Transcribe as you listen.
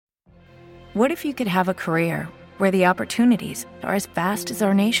What if you could have a career where the opportunities are as vast as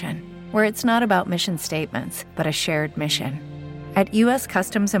our nation, where it's not about mission statements, but a shared mission? At U.S.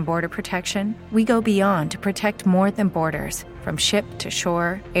 Customs and Border Protection, we go beyond to protect more than borders. From ship to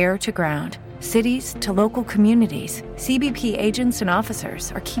shore, air to ground, cities to local communities, CBP agents and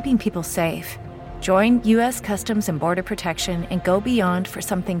officers are keeping people safe. Join U.S. Customs and Border Protection and go beyond for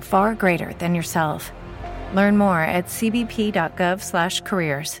something far greater than yourself. Learn more at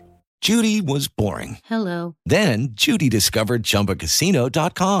cbp.gov/careers. Judy was boring. Hello. Then Judy discovered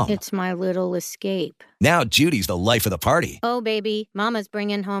ChumbaCasino.com. It's my little escape. Now Judy's the life of the party. Oh, baby, mama's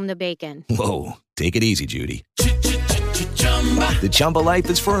bringing home the bacon. Whoa, take it easy, Judy. The Chumba life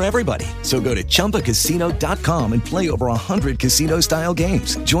is for everybody. So go to ChumbaCasino.com and play over 100 casino-style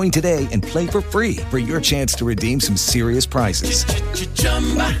games. Join today and play for free for your chance to redeem some serious prizes.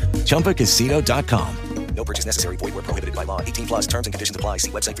 ChumbaCasino.com. No purchase necessary. Void where prohibited by law. 18 plus terms and conditions apply.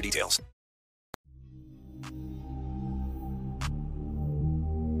 See website for details.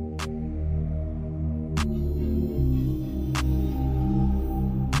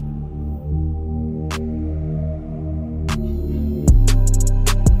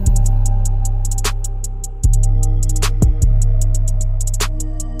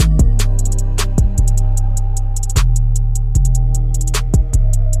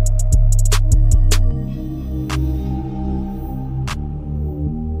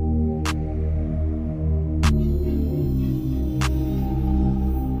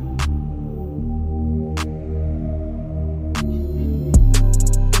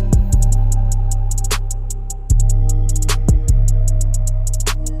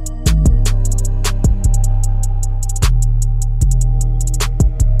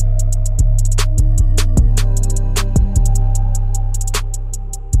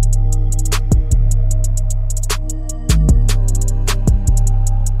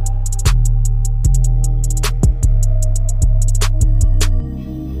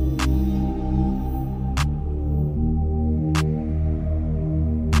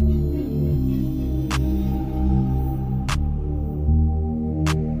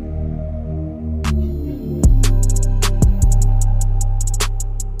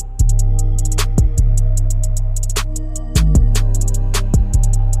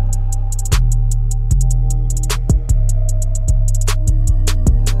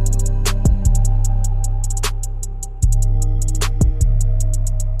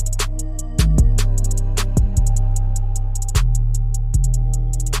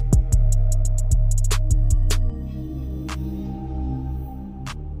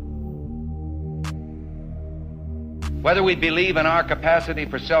 Whether we believe in our capacity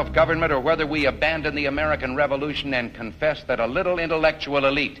for self-government or whether we abandon the American Revolution and confess that a little intellectual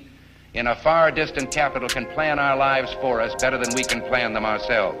elite in a far distant capital can plan our lives for us better than we can plan them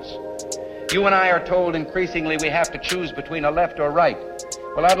ourselves. You and I are told increasingly we have to choose between a left or right.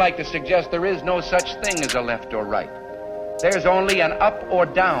 Well, I'd like to suggest there is no such thing as a left or right. There's only an up or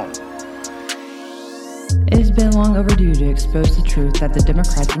down. It has been long overdue to expose the truth that the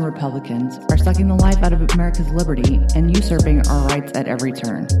Democrats and Republicans are sucking the life out of America's liberty and usurping our rights at every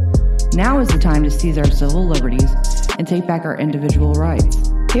turn. Now is the time to seize our civil liberties and take back our individual rights.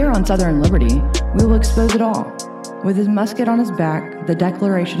 Here on Southern Liberty, we will expose it all. With his musket on his back, the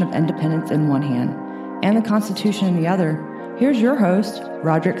Declaration of Independence in one hand, and the Constitution in the other, here's your host,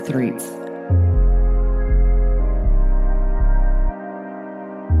 Roderick Threets.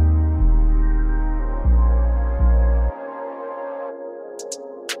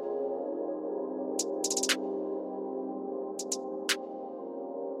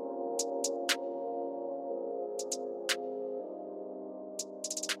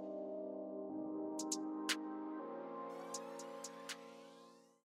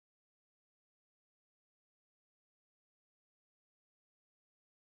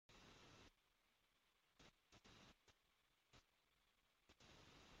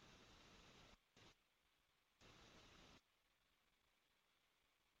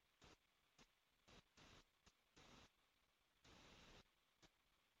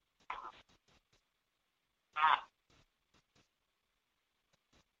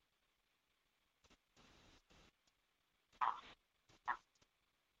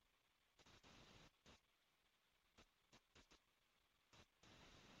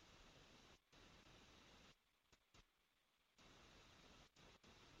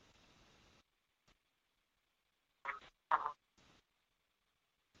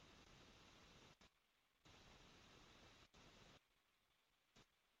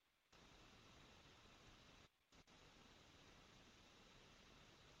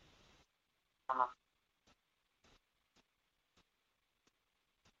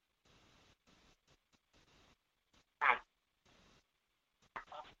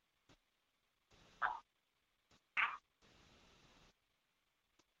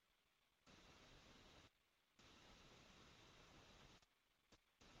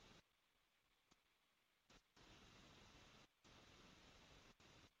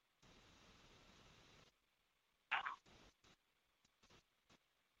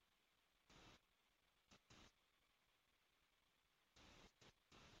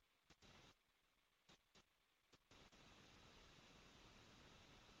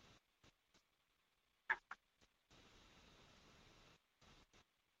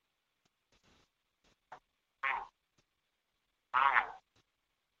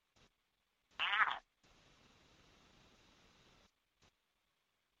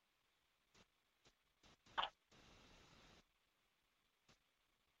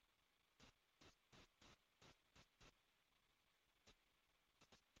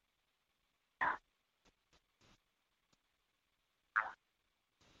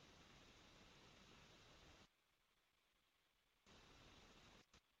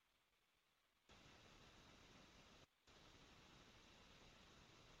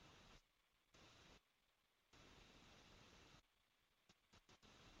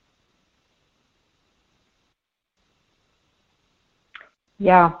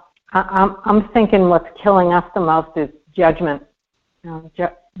 Yeah, I'm thinking what's killing us the most is judgment.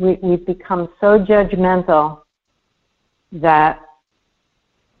 We've become so judgmental that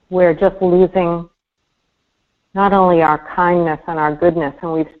we're just losing not only our kindness and our goodness,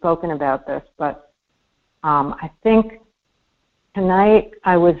 and we've spoken about this, but I think tonight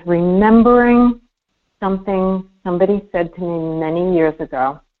I was remembering something somebody said to me many years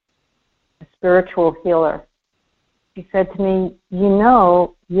ago, a spiritual healer. She said to me,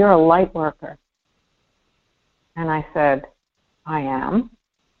 you're a light worker. And I said, I am.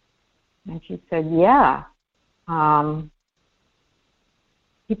 And she said, yeah.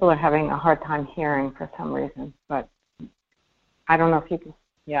 People are having a hard time hearing for some reason, but I don't know if you can,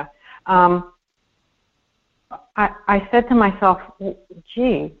 yeah. I said to myself,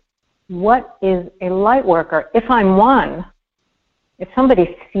 gee, what is a light worker? If I'm one, if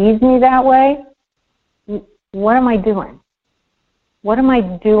somebody sees me that way, what am I doing? What am I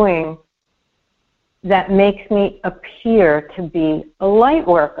doing that makes me appear to be a light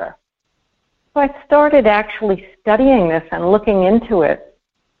worker? So I started actually studying this and looking into it.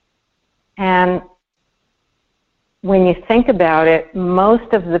 And when you think about it,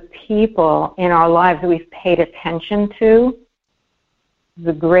 most of the people in our lives we've paid attention to,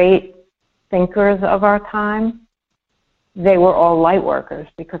 the great thinkers of our time, they were all light workers,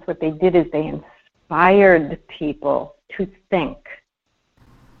 because what they did is they inspired people to think,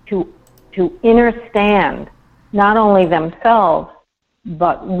 to understand not only themselves,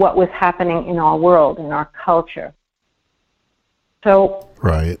 but what was happening in our world, in our culture. So,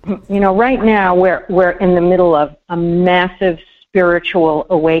 right, right now we're in the middle of a massive spiritual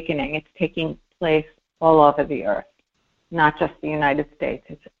awakening. It's taking place all over the earth, not just the United States.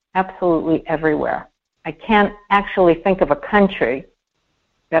 It's absolutely everywhere. I can't actually think of a country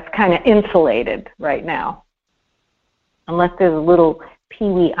that's kind of insulated right now, unless there's a little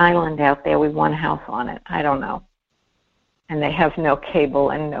Pee-wee Island out there with one house on it. I don't know. And they have no cable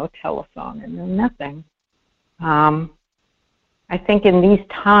and no telephone and no nothing. I think in these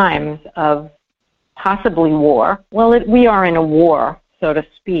times of possibly war, we are in a war, so to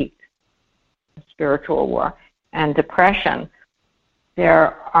speak, a spiritual war, and depression,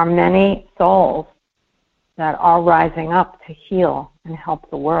 there are many souls that are rising up to heal and help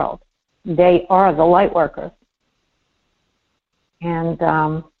the world. They are the light workers. And,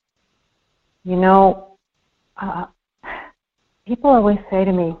 people always say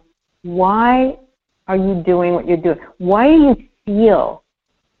to me, why are you doing what you're doing? Why do you feel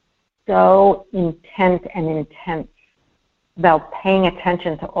so intense about paying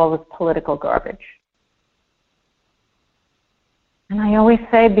attention to all this political garbage? And I always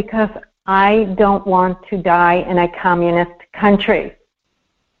say, because I don't want to die in a communist country.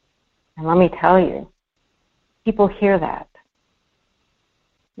 And let me tell you, people hear that,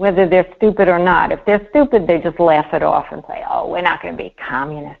 whether they're stupid or not. If they're stupid, they just laugh it off and say, oh, we're not going to be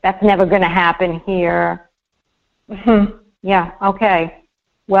communist. That's never going to happen here. Yeah, okay.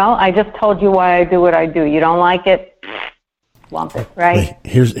 Well, I just told you why I do what I do. You don't like it? Lump it, right?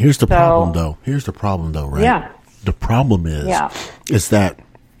 Wait, here's the problem, though. Here's the problem, though, right? Yeah. The problem is that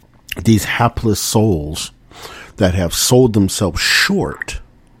these hapless souls that have sold themselves short,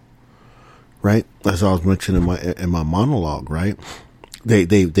 right? As I was mentioning in my monologue, right?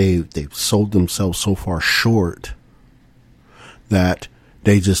 They've sold themselves so far short that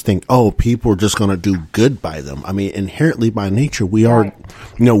they just think, oh, people are just going to do good by them. I mean, inherently by nature, we are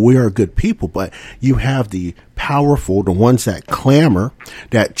good people, but you have the powerful, the ones that clamor,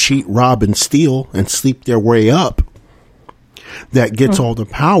 that cheat, rob, and steal and sleep their way up, that gets all the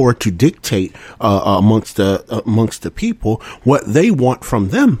power to dictate amongst the people what they want from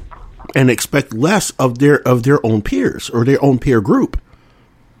them, and expect less of their own peers or their own peer group.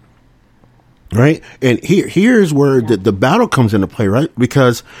 Right. And here's where the battle comes into play, right?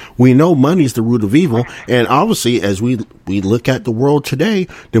 Because we know money is the root of evil. And obviously, as we look at the world today,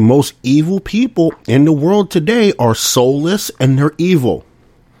 the most evil people in the world today are soulless and they're evil.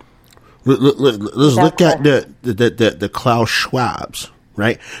 Let's look at the Klaus Schwabs,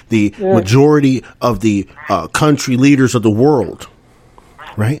 right? The majority of the country leaders of the world,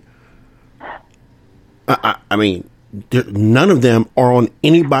 right? I mean, none of them are on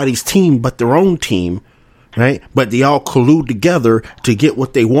anybody's team but their own team, right? But they all collude together to get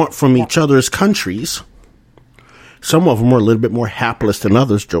what they want from each other's countries. Some of them are a little bit more hapless than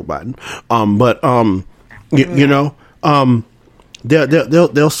others, Joe Biden.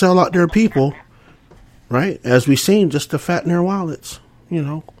 They'll sell out their people, right? As we've seen, just to fatten their wallets,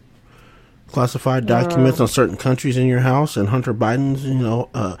 classified documents on certain countries in your house, and Hunter Biden's,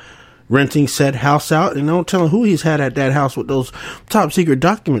 renting said house out, and don't tell him who he's had at that house with those top secret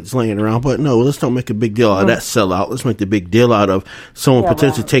documents laying around. But no, let's don't make a big deal out of that sellout. Let's make the big deal out of someone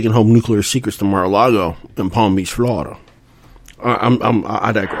potentially taking home nuclear secrets to Mar-a-Lago in Palm Beach, Florida.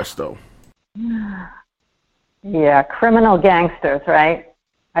 I digress, though. Yeah, criminal gangsters, right?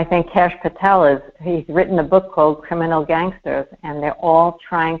 I think Kash Patel he's written a book called Criminal Gangsters, and they're all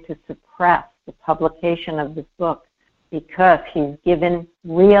trying to suppress the publication of this book because he's given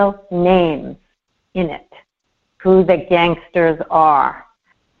real names in it, who the gangsters are.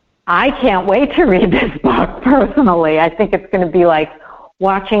 I can't wait to read this book, personally. I think it's going to be like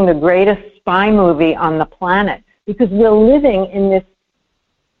watching the greatest spy movie on the planet, because we're living in this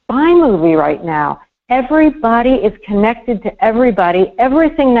spy movie right now. Everybody is connected to everybody.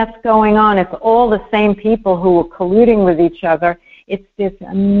 Everything that's going on, it's all the same people who are colluding with each other. It's this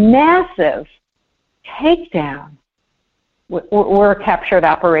massive takedown. We're a captured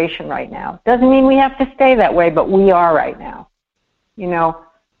operation right now. Doesn't mean we have to stay that way, but we are right now. You know,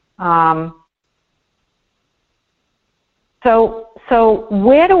 so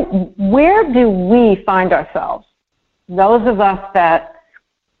where do we find ourselves? Those of us that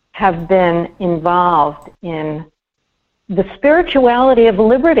have been involved in the spirituality of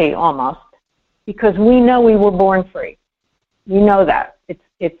liberty almost, because we know we were born free. We know that.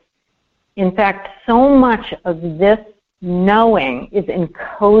 It's in fact, so much of this knowing is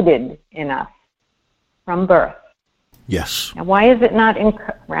encoded in us from birth. Yes. Now, why is it not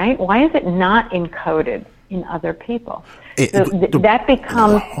right? Why is it not encoded in other people? That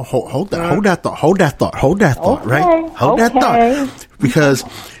becomes hold that thought, right? Hold that thought, because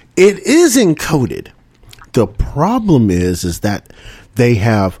it is encoded. The problem is that they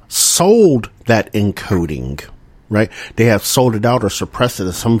have sold that encoding, right? They have sold it out or suppressed it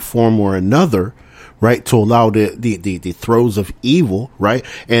in some form or another, right? To allow the throes of evil, right?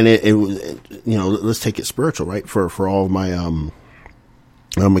 And it you know, let's take it spiritual, right? For all of my I'm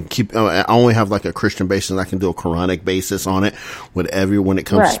gonna keep. I only have like a Christian basis. I can do a Quranic basis on it, whatever. When it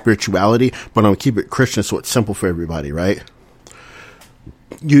comes to spirituality, but I'm gonna keep it Christian so it's simple for everybody, right?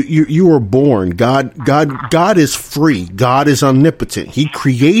 You were born. God is free. God is omnipotent. He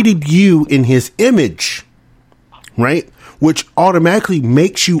created you in His image, right? Which automatically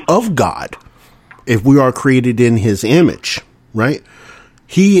makes you of God. If we are created in His image, right?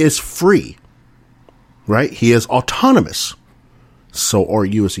 He is free, right? He is autonomous. So are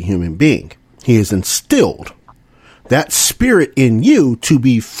you as a human being. He has instilled that spirit in you to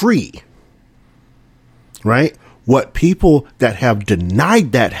be free, right? What people that have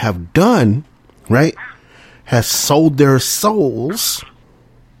denied that have done, right, has sold their souls,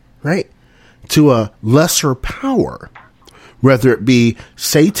 right, to a lesser power, whether it be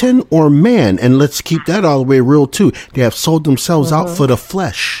Satan or man. And let's keep that all the way real too. They have sold themselves out for the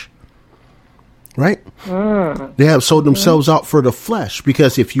flesh. Right? They have sold themselves out for the flesh,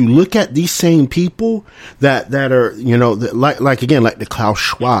 because if you look at these same people that are, you know, like again, like the Klaus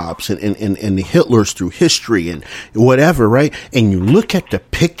Schwabs and the Hitlers through history and whatever, right? And you look at the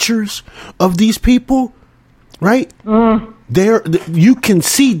pictures of these people, right? You can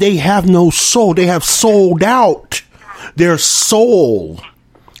see they have no soul. They have sold out their soul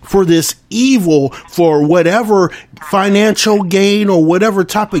for this evil, for whatever financial gain or whatever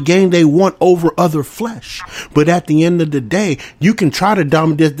type of gain they want over other flesh. But at the end of the day, you can try to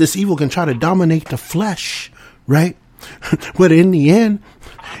dominate, this evil can try to dominate the flesh, right? But in the end,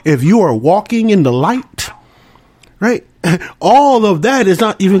 if you are walking in the light, right, all of that is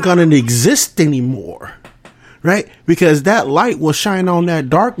not even going to exist anymore. Right? Because that light will shine on that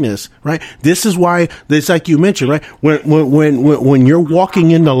darkness, right? This is why, it's like you mentioned, right? When you're walking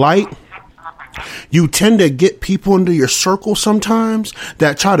in the light, you tend to get people into your circle sometimes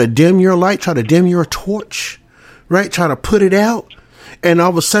that try to dim your light, try to dim your torch, right? Try to put it out. And all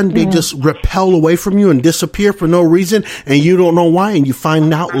of a sudden they just repel away from you and disappear for no reason. And you don't know why. And you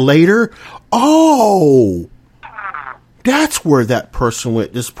find out later, oh, that's where that person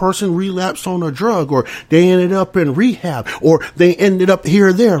went. This person relapsed on a drug, or they ended up in rehab, or they ended up here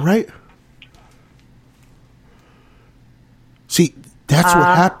or there, right? See, that's what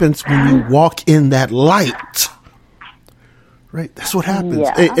happens when you walk in that light. Right? That's what happens.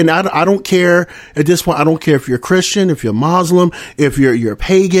 Yeah. And I don't care at this point. I don't care if you're Christian, if you're Muslim, if you're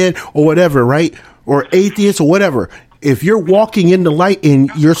pagan or whatever, right? Or atheist or whatever. If you're walking in the light and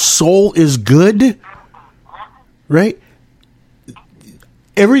your soul is good, right?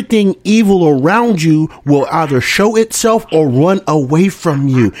 Everything evil around you will either show itself or run away from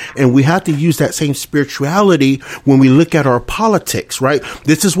you. And we have to use that same spirituality when we look at our politics, right?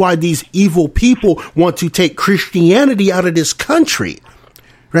 This is why these evil people want to take Christianity out of this country,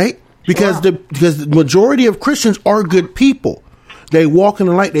 right? because the majority of Christians are good people. They walk in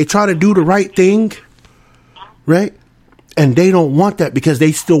the light. They try to do the right thing, right? And they don't want that because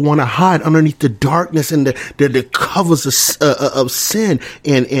they still want to hide underneath the darkness and the covers of sin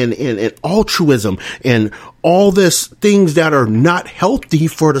and altruism and all this things that are not healthy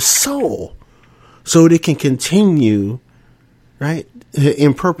for the soul, so they can continue, right,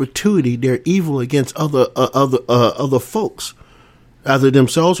 in perpetuity their evil against other folks, either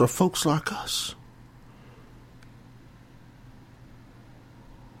themselves or folks like us.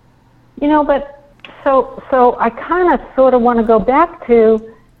 But so I kind of sort of want to go back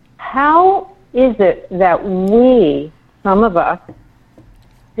to, how is it that we, some of us,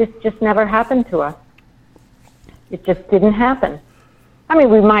 this just never happened to us? It just didn't happen. I mean,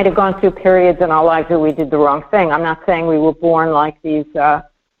 we might have gone through periods in our lives where we did the wrong thing. I'm not saying we were born like these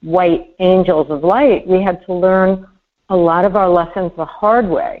white angels of light. We had to learn a lot of our lessons the hard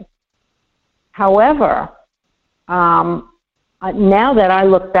way. However, now that I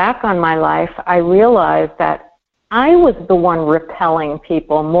look back on my life, I realize that I was the one repelling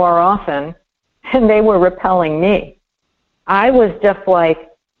people more often than they were repelling me. I was just like,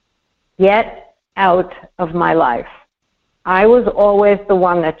 get out of my life. I was always the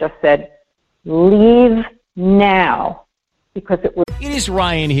one that just said, leave now, because it was... It is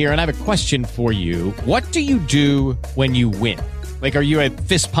Ryan here, and I have a question for you. What do you do when you win? Like, are you a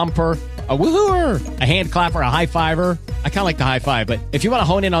fist pumper, a woohooer, a hand clapper, a high fiver? I kind of like the high five, but if you want to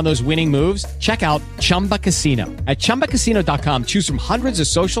hone in on those winning moves, check out Chumba Casino. At ChumbaCasino.com, choose from hundreds of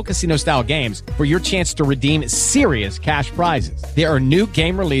social casino-style games for your chance to redeem serious cash prizes. There are new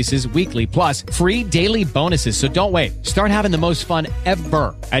game releases weekly, plus free daily bonuses, so don't wait. Start having the most fun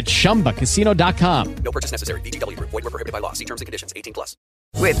ever at ChumbaCasino.com. No purchase necessary. VGW Group. Void where prohibited by law. See terms and conditions. 18+.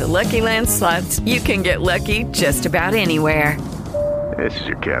 With the Lucky Land Slots, you can get lucky just about anywhere. This is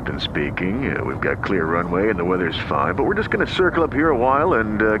your captain speaking. We've got clear runway and the weather's fine, but we're just going to circle up here a while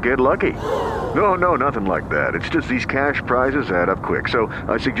and get lucky. No, nothing like that. It's just these cash prizes add up quick. So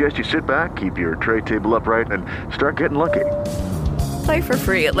I suggest you sit back, keep your tray table upright, and start getting lucky. Play for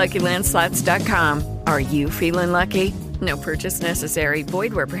free at LuckyLandSlots.com. Are you feeling lucky? No purchase necessary.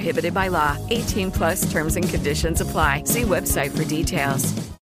 Void where prohibited by law. 18+ terms and conditions apply. See website for details.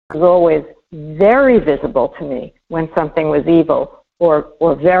 It was always very visible to me when something was evil,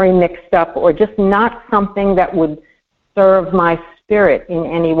 or very mixed up, or just not something that would serve my spirit in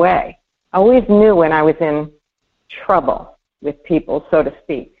any way. I always knew when I was in trouble with people, so to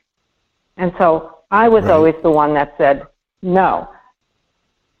speak. And so I was always the one that said no.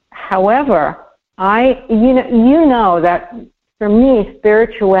 However, you know that for me,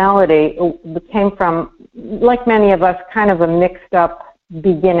 spirituality came from, like many of us, kind of a mixed up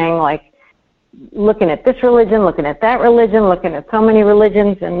beginning, like looking at this religion, looking at that religion, looking at so many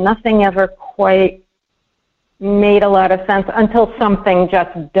religions, and nothing ever quite made a lot of sense until something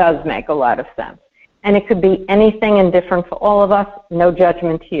just does make a lot of sense. And it could be anything and different for all of us, no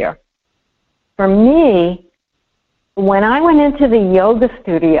judgment here. For me, when I went into the yoga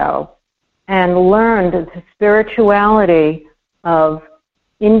studio and learned the spirituality of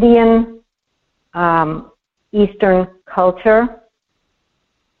Indian, Eastern culture,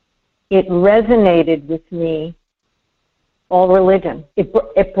 it resonated with me, all religion.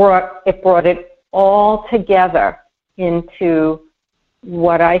 It brought it all together into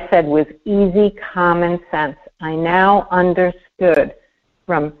what I said was easy common sense. I now understood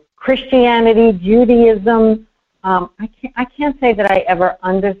from Christianity, Judaism. I can't say that I ever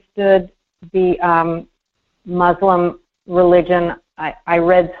understood the Muslim religion. I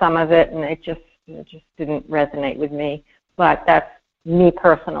read some of it, and it just didn't resonate with me. But that's me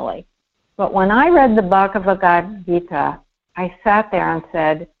personally. But when I read the Bhagavad Gita, I sat there and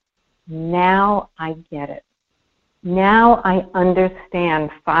said, now I get it. Now I understand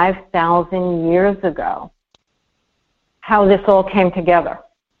 5,000 years ago how this all came together.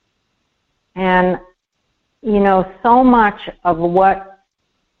 And, so much of what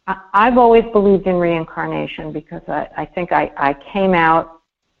I've always believed in reincarnation, because I think I came out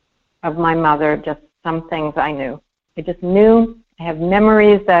of my mother, just some things I knew. I just knew. I have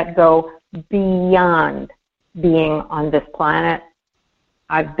memories that go beyond being on this planet.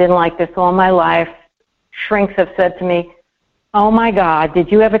 I've been like this all my life. Shrinks have said to me, oh my God, did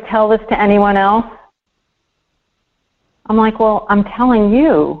you ever tell this to anyone else? I'm like, well, I'm telling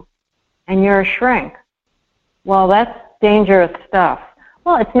you, and you're a shrink. Well, that's dangerous stuff.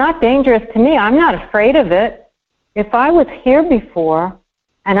 Well, it's not dangerous to me. I'm not afraid of it. If I was here before,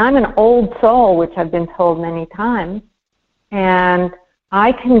 and I'm an old soul, which I've been told many times, and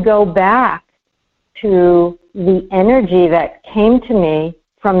I can go back to the energy that came to me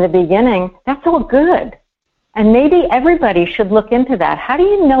from the beginning, that's all good. And maybe everybody should look into that. How do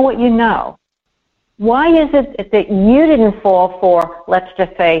you know what you know? Why is it that you didn't fall for, let's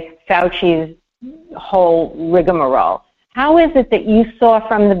just say, Fauci's whole rigmarole? How is it that you saw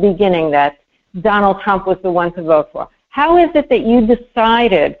from the beginning that Donald Trump was the one to vote for? How is it that you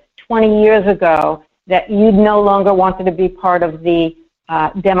decided 20 years ago that you no longer wanted to be part of the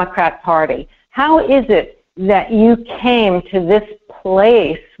Democrat Party? How is it that you came to this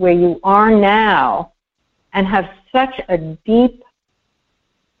place where you are now and have such a deep,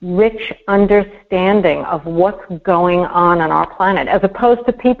 rich understanding of what's going on our planet, as opposed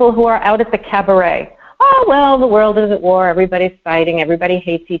to people who are out at the cabaret? Oh, well, the world is at war, everybody's fighting, everybody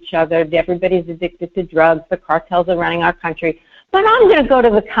hates each other, everybody's addicted to drugs, the cartels are running our country, but I'm going to go to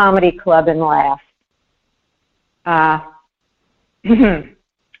the comedy club and laugh. I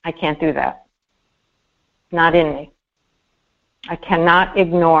can't do that. Not in me. I cannot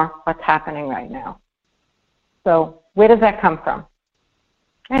ignore what's happening right now. So where does that come from?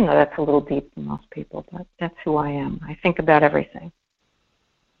 I know that's a little deep for most people, but that's who I am. I think about everything.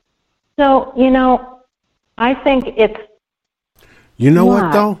 So, I think it's... You know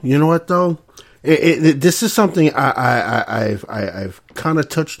what, though? This is something I've kind of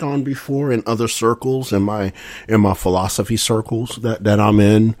touched on before in other circles, in my philosophy circles that I'm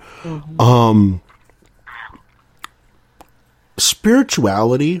in. Mm-hmm.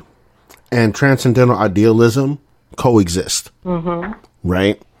 Spirituality and transcendental idealism coexist, mm-hmm.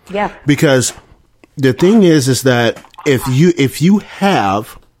 right? Yeah. Because the thing is that if you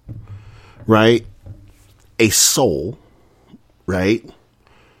have, right, a soul, right,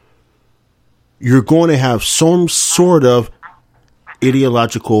 you're going to have some sort of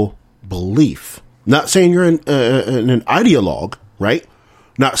ideological belief. Not saying you're an ideologue, right?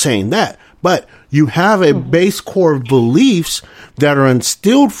 Not saying that. But you have a base core of beliefs that are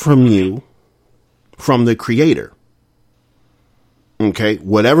instilled from you, from the Creator. Okay,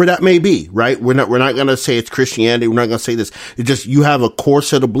 whatever that may be, right? We're not going to say it's Christianity. We're not going to say this. It's just you have a core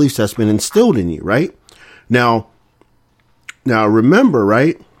set of beliefs that's been instilled in you, right? Now remember,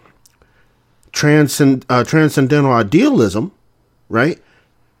 right? Transcendental idealism, right,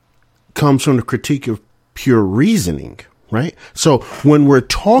 comes from the critique of pure reasoning, right? So when we're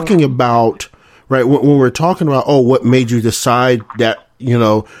talking about, right, when we're talking about, what made you decide that,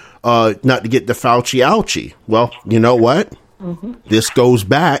 not to get the Fauci ouchie? Well, you know what? Mm-hmm. This goes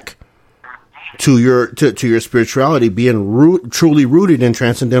back to your spirituality being truly rooted in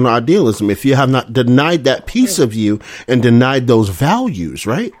transcendental idealism. If you have not denied that piece of you and denied those values,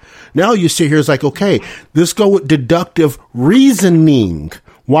 right? Now you sit here, it's like, okay, let's go with deductive reasoning.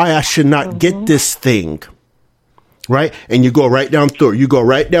 Why I should not get this thing, right? And you go right down through it. You go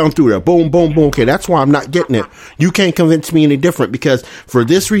right down through there. Boom, boom, boom. Okay, that's why I'm not getting it. You can't convince me any different because for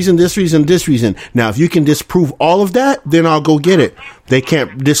this reason, this reason, this reason. Now, if you can disprove all of that, then I'll go get it. They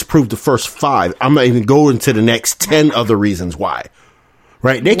can't disprove the first 5. I'm not even going to the next 10 other reasons why,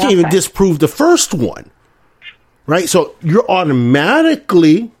 right? They can't even disprove the first one, right? So you're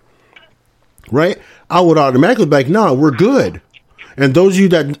automatically, right? I would automatically be like, no, we're good. And those of you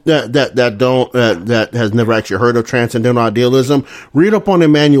that has never actually heard of transcendental idealism, read up on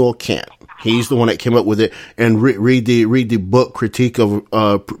Immanuel Kant. He's the one that came up with it, and read the book Critique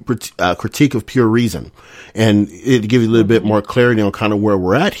of Pure Reason, and it'll give you a little bit more clarity on kind of where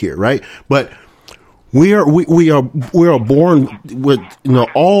we're at here, right? But we are born with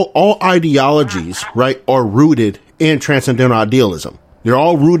all ideologies, right, are rooted in transcendental idealism. They're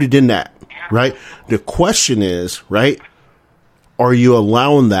all rooted in that, right? The question is, right, are you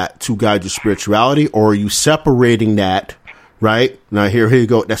allowing that to guide your spirituality, or are you separating that, right? Now, here you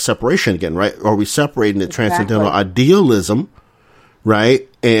go. That separation again, right? Are we separating the transcendental idealism, right?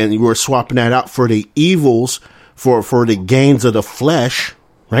 And we're swapping that out for the evils, for the gains of the flesh,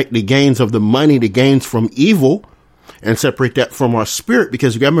 right? The gains of the money, the gains from evil, and separate that from our spirit.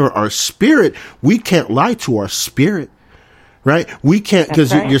 Because you got to remember, our spirit, we can't lie to our spirit. Right? We can't,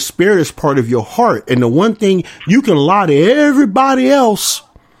 because your spirit is part of your heart. And the one thing you can lie to everybody else,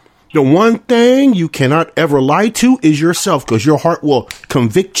 the one thing you cannot ever lie to is yourself, because your heart will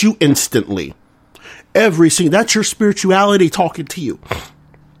convict you instantly. That's your spirituality talking to you.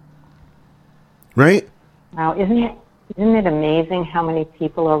 Right? Now, isn't it amazing how many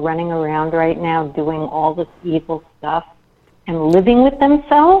people are running around right now doing all this evil stuff and living with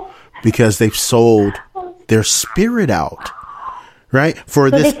themselves? Because they've sold their spirit out. Right?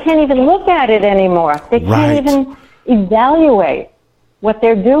 They can't even look at it anymore. They can't even evaluate what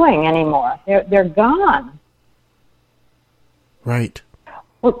they're doing anymore. They're gone. Right.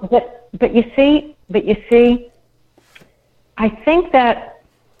 Well, but you see, I think that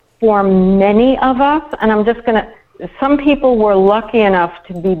for many of us, and I'm just going to, some people were lucky enough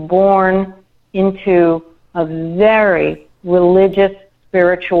to be born into a very religious,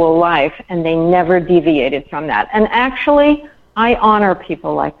 spiritual life, and they never deviated from that. And actually, I honor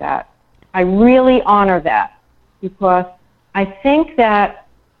people like that. I really honor that, because I think that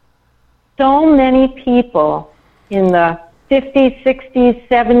so many people in the 50s, 60s,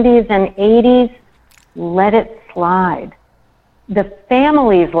 70s, and 80s let it slide. The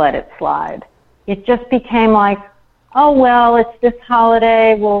families let it slide. It just became like, oh well, it's this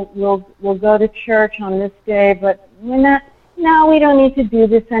holiday. We'll go to church on this day, but we're not. No, we don't need to do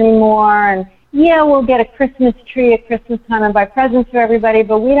this anymore. And yeah, we'll get a Christmas tree at Christmas time and buy presents for everybody,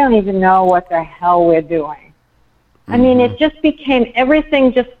 but we don't even know what the hell we're doing. I mean, it just became,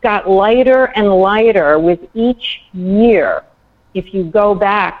 everything just got lighter and lighter with each year. If you go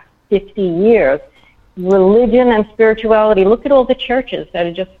back 50 years, religion and spirituality, look at all the churches that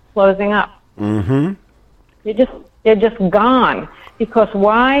are just closing up. Mm-hmm. They're just gone. Because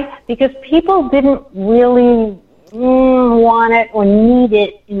why? Because people didn't really want it or need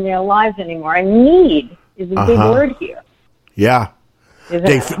it in their lives anymore. And need is a big word here. Yeah.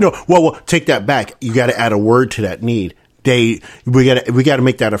 Well, take that back. You got to add a word to that need. We got to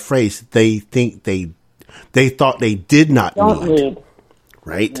make that a phrase. They thought they did not need.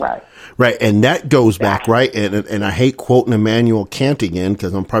 Right. And that goes back, right? And I hate quoting Immanuel Kant again,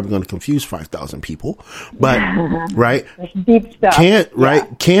 because I'm probably going to confuse 5,000 people, but right. That's deep stuff.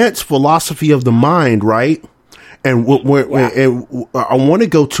 Kant's philosophy of the mind, right? And I want to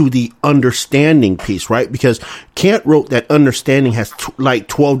go to the understanding piece, right? Because Kant wrote that understanding has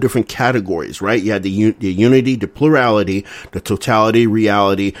 12 different categories, right? You had the unity, the plurality, the totality,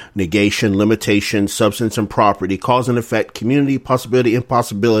 reality, negation, limitation, substance and property, cause and effect, community, possibility,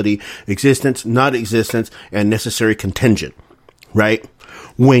 impossibility, existence, not existence, and necessary contingent, right?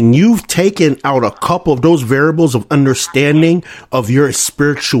 When you've taken out a couple of those variables of understanding of your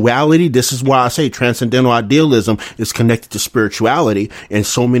spirituality, this is why I say transcendental idealism is connected to spirituality in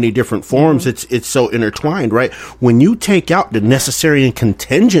so many different forms. It's so intertwined, right? When you take out the necessary and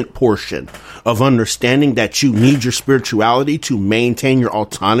contingent portion of understanding that you need your spirituality to maintain your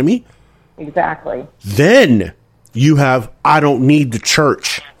autonomy. Exactly. Then you have, I don't need the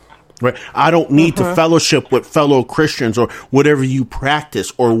church. Right. I don't need to fellowship with fellow Christians or whatever you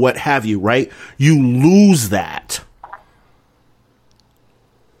practice or what have you. Right. You lose that.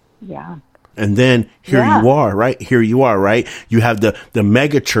 Yeah. And then here you are. Right. Here you are. Right. You have the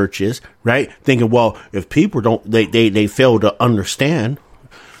mega churches. Right. Thinking, well, if people don't, they fail to understand,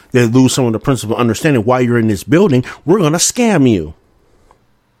 they lose some of the principle of understanding why you're in this building. We're going to scam you.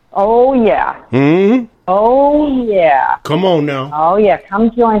 Oh, yeah. Oh, yeah. Come on now. Oh, yeah. Come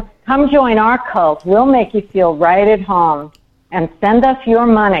join our cult. We'll make you feel right at home. And send us your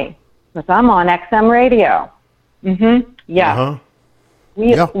money. Because I'm on XM radio. Yeah.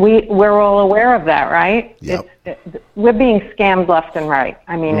 We're all aware of that, right? Yep. We're being scammed left and right.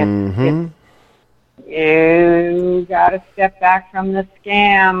 I mean, you got to step back from the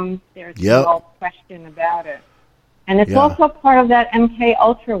scam. There's no question about it. And it's also part of that MK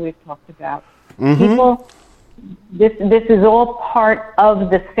Ultra we've talked about. People, this is all part of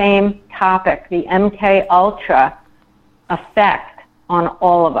the same topic, the MK Ultra effect on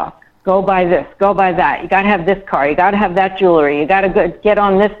all of us. Go buy this, go buy that. You got to have this car. You got to have that jewelry. You got to get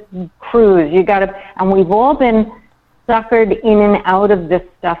on this cruise. You got to, and we've all been suckered in and out of this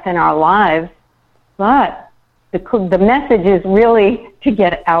stuff in our lives. But the message is really to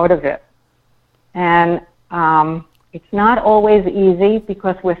get out of it. And it's not always easy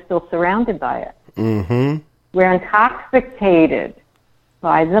because we're still surrounded by it. We're intoxicated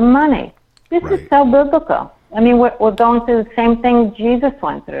by the money. This is so biblical. I mean, we're going through the same thing Jesus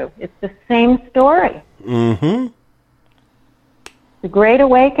went through. It's the same story. The Great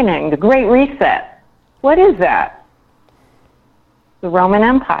Awakening, the Great Reset. What is that? The Roman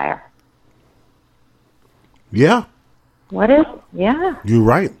Empire. Yeah. What is? Yeah. You're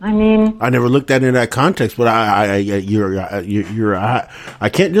right. I mean, I never looked at it in that context, but I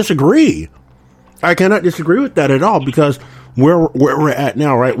can't disagree. I cannot disagree with that at all, because where we're at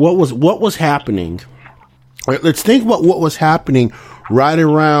now, right? What was happening? Right, let's think about what was happening right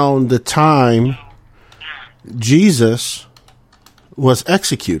around the time Jesus was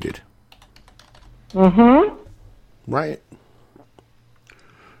executed. Right.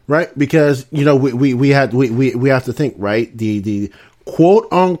 Right, because we have to think, right, the quote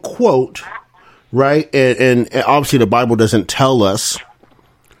unquote, right, and obviously the Bible doesn't tell us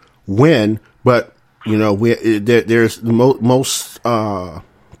when, but there's most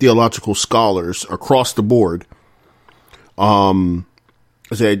theological scholars across the board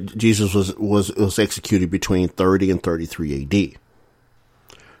said Jesus was executed between 30 and 33 AD.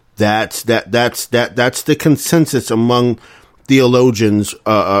 That's the consensus among theologians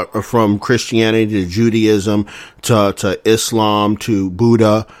from Christianity to Judaism to Islam to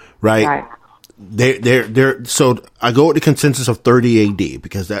Buddha, right? So I go with the consensus of 30 AD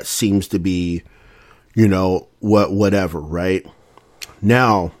because that seems to be, whatever, right?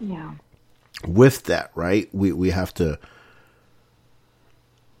 Now, with that, right, we have to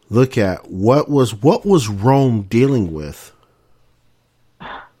look at what was Rome dealing with,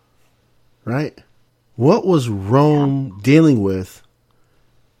 right? What was Rome dealing with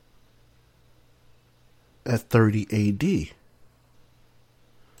at 30 AD?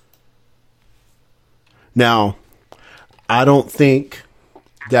 Now, I don't think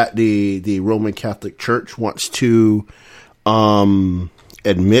that the Roman Catholic Church wants to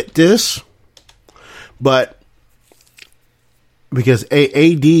admit this, but because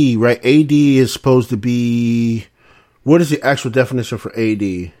AD, right? AD is supposed to be, what is the actual definition for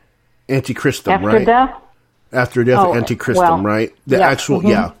AD? Antichristum, After right? death? After death, Antichristum, right? The actual,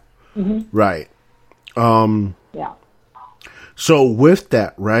 right. Yeah. So with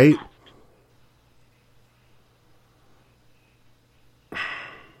that, right?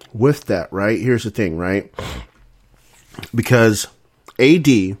 With that, right? Here's the thing, right? Because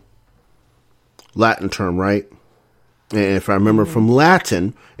AD, Latin term, right? And if I remember from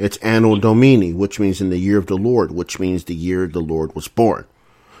Latin, it's Anno Domini, which means in the year of the Lord, which means the year the Lord was born.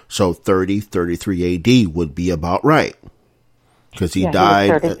 So 33 AD would be about right. Because he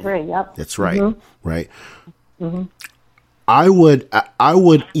died. 33, yep. That's right. Right. Mm-hmm. I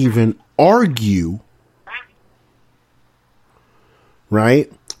would even argue,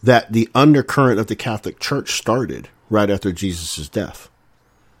 right, that the undercurrent of the Catholic Church started right after Jesus' death.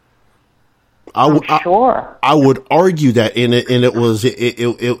 I would argue that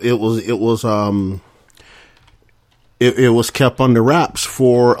it was kept under wraps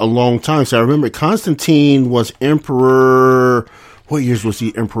for a long time. So I remember Constantine was emperor. What years was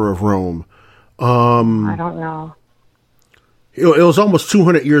he emperor of Rome? I don't know. It was almost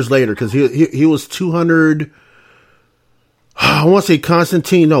 200 years later because he was 200. I want to say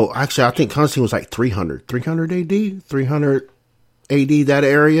Constantine. No, actually, I think Constantine was like 300 AD, 300 AD, that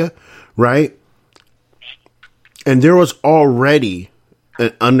area, right? And there was already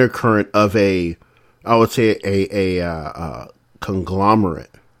an undercurrent of I would say a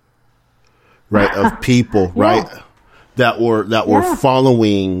conglomerate, right, of people, right, that were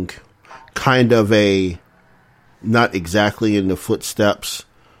following kind of not exactly in the footsteps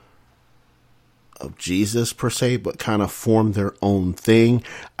of Jesus per se, but kind of formed their own thing.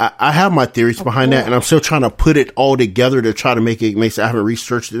 I have my theories behind that, and I'm still trying to put it all together to try to make it make sense. I haven't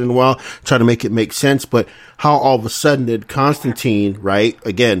researched it in a while, try to make it make sense. But how all of a sudden did Constantine, right,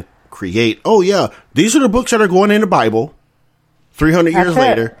 again, create, these are the books that are going in the Bible 300 years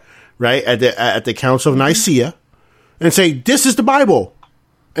later, right, at the Council of Nicaea, and say, this is the Bible,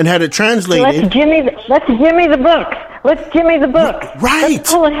 and had it translated. Let's Jimmy the book. Let's Jimmy the book. Right.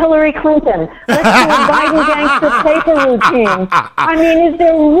 Let's pull a Hillary Clinton. Let's do a Biden gangster paper routine. I mean, is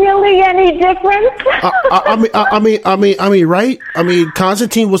there really any difference? I mean, right? I mean,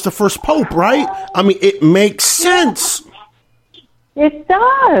 Constantine was the first pope, right? I mean, it makes sense. It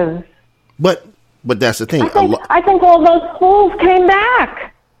does. But that's the thing. I think all those fools came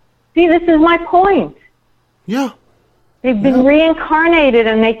back. See, this is my point. Yeah. They've been reincarnated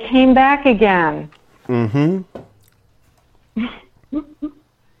and they came back again. Mm-hmm.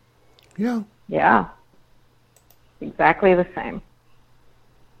 Yeah. Yeah. Exactly the same.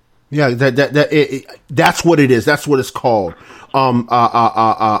 Yeah, that's what it is. That's what it's called.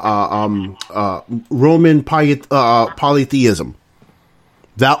 Roman polytheism.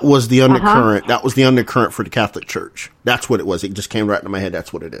 That was the undercurrent. That was the undercurrent for the Catholic Church. That's what it was. It just came right into my head.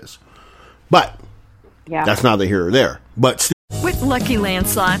 That's what it is. But that's neither here or there. But with Lucky Land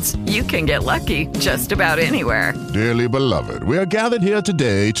Slots, you can get lucky just about anywhere. Dearly beloved, we are gathered here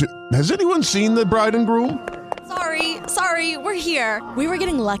today to... Has anyone seen the bride and groom? Sorry, we're here. We were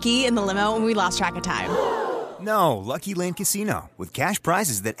getting lucky in the limo and we lost track of time. No, Lucky Land Casino, with cash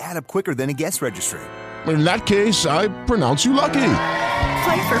prizes that add up quicker than a guest registry. In that case, I pronounce you lucky.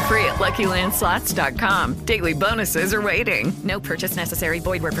 Play for free at LuckyLandSlots.com. Daily bonuses are waiting. No purchase necessary.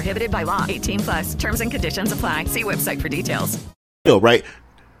 Void where prohibited by law. 18+. Terms and conditions apply. See website for details. Right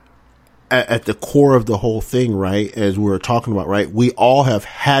at the core of the whole thing, right, as we were talking about, right, we all have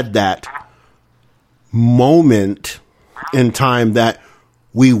had that moment in time that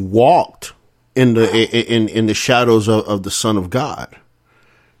we walked in the shadows of the Son of God,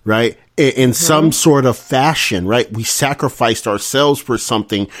 right? In some sort of fashion, right? We sacrificed ourselves for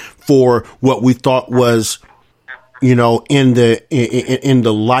something, for what we thought was, in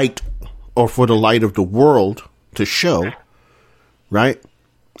the light, or for the light of the world to show, right?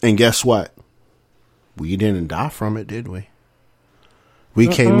 And guess what? We didn't die from it, did we? We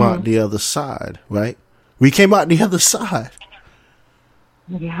came out the other side, right? We came out the other side.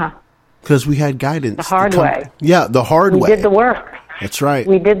 Yeah. Because we had guidance. The hard way. Yeah, the hard way. We did the work. That's right.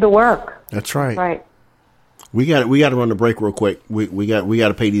 We did the work. That's right. Right. We got to run the break real quick. We got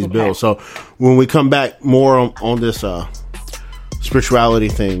to pay these bills. So when we come back, more on this spirituality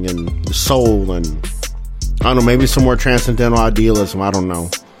thing and the soul, and I don't know, maybe some more transcendental idealism. I don't know.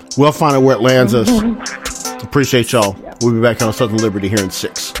 We'll find out where it lands us. Appreciate y'all. We'll be back on Southern Liberty here in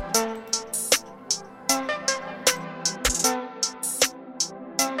 6.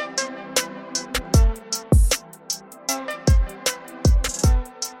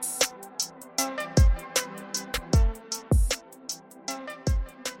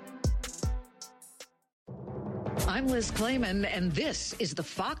 I'm Liz Klayman, and this is the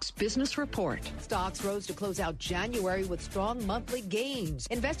Fox Business Report. Stocks rose to close out January with strong monthly gains.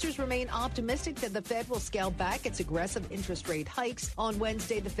 Investors remain optimistic that the Fed will scale back its aggressive interest rate hikes. On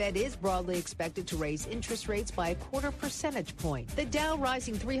Wednesday, the Fed is broadly expected to raise interest rates by a 0.25 percentage point. The Dow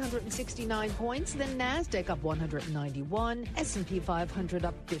rising 369 points, the Nasdaq up 191, S&P 500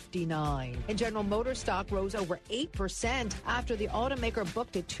 up 59. And General Motors stock rose over 8% after the automaker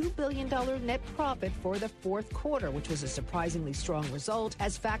booked a $2 billion net profit for the fourth quarter, which was a surprisingly strong result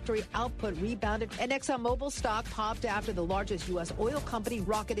as factory output rebounded. And ExxonMobil stock popped after the largest U.S. oil company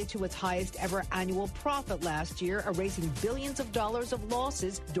rocketed to its highest ever annual profit last year, erasing billions of dollars of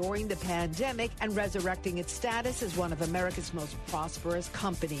losses during the pandemic and resurrecting its status as one of America's most prosperous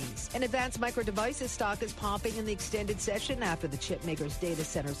companies. And Advanced Micro Devices stock is popping in the extended session after the chipmaker's data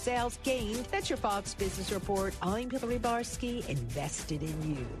center sales gained. That's your Fox Business Report. I'm Hillary Barsky, invested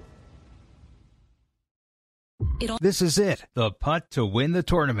in you. This is it, the putt to win the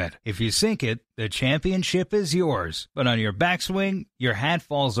tournament. If you sink it, the championship is yours. But on your backswing, your hat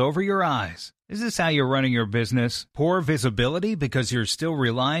falls over your eyes. Is this how you're running your business? Poor visibility because you're still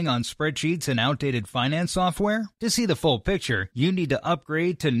relying on spreadsheets and outdated finance software? To see the full picture, you need to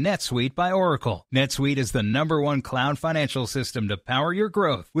upgrade to NetSuite by Oracle. NetSuite is the #1 cloud financial system to power your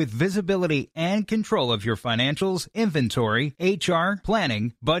growth with visibility and control of your financials, inventory, HR,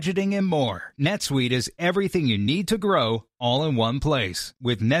 planning, budgeting, and more. NetSuite is everything you need to grow, all in one place.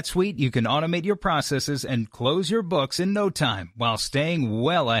 With NetSuite, you can automate your processes and close your books in no time while staying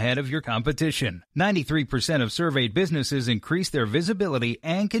well ahead of your competition. 93% of surveyed businesses increase their visibility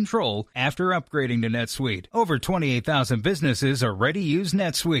and control after upgrading to NetSuite. Over 28,000 businesses already use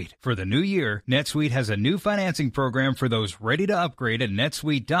NetSuite. For the new year, NetSuite has a new financing program for those ready to upgrade at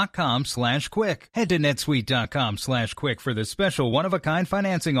netsuite.com/quick. Head to netsuite.com/quick for the special one-of-a-kind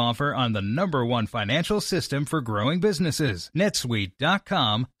financing offer on the #1 financial system for growing businesses.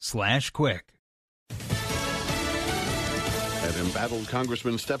 netsuite.com/quick. An embattled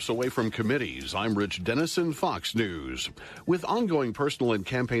congressman steps away from committees. I'm Rich Dennison, Fox News. With ongoing personal and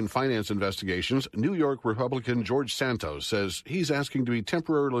campaign finance investigations, New York Republican George Santos says he's asking to be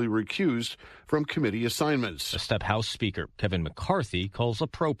temporarily recused from committee assignments. A step House Speaker Kevin McCarthy calls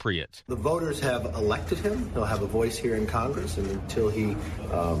appropriate. The voters have elected him. He'll have a voice here in Congress, and until he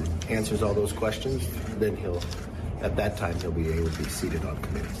answers all those questions, then at that time, he'll be able to be seated on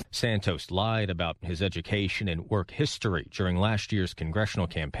committees. Santos lied about his education and work history during last year's congressional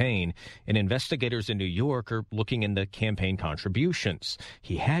campaign, and investigators in New York are looking into campaign contributions.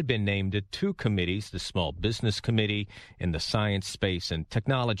 He had been named to 2 committees, the Small Business Committee and the Science, Space, and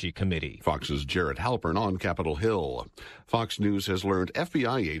Technology Committee. Fox's Jared Halpern on Capitol Hill. Fox News has learned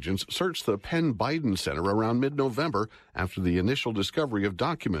FBI agents searched the Penn Biden Center around mid-November after the initial discovery of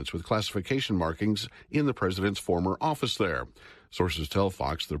documents with classification markings in the president's former office there. Sources tell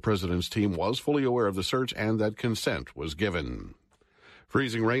Fox the president's team was fully aware of the search and that consent was given.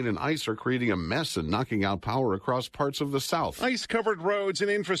 Freezing rain and ice are creating a mess and knocking out power across parts of the South. Ice-covered roads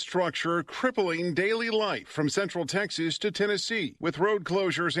and infrastructure crippling daily life from central Texas to Tennessee, with road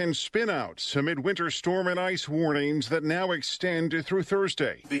closures and spin-outs amid winter storm and ice warnings that now extend through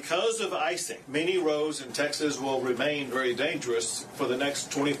Thursday. Because of icing, many roads in Texas will remain very dangerous for the next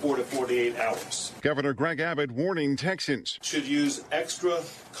 24 to 48 hours. Governor Greg Abbott warning Texans should use extra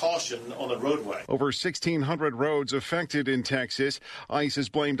caution on the roadway. Over 1,600 roads affected in Texas. ICE has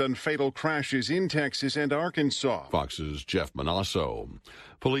blamed on fatal crashes in Texas and Arkansas. Fox's Jeff Manasso.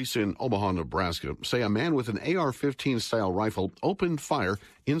 Police in Omaha, Nebraska say a man with an AR-15 style rifle opened fire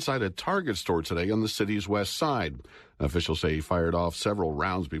inside a Target store today on the city's west side. Officials say he fired off several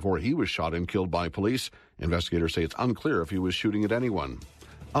rounds before he was shot and killed by police. Investigators say it's unclear if he was shooting at anyone.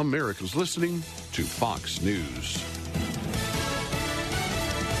 America's listening to Fox News.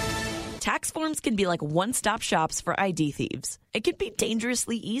 Tax forms can be like one-stop shops for ID thieves. It can be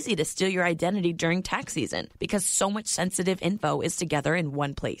dangerously easy to steal your identity during tax season because so much sensitive info is together in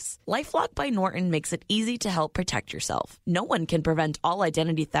one place. LifeLock by Norton makes it easy to help protect yourself. No one can prevent all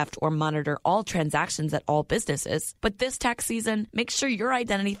identity theft or monitor all transactions at all businesses, but this tax season, make sure your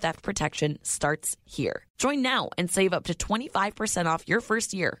identity theft protection starts here. Join now and save up to 25% off your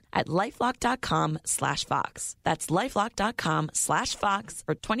first year at LifeLock.com/Fox. That's LifeLock.com/Fox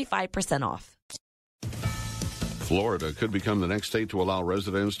for 25% off. Florida could become the next state to allow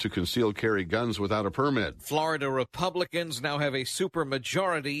residents to conceal carry guns without a permit. Florida Republicans now have a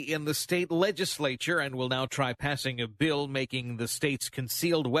supermajority in the state legislature and will now try passing a bill making the state's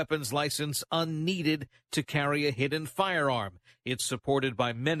concealed weapons license unneeded to carry a hidden firearm. It's supported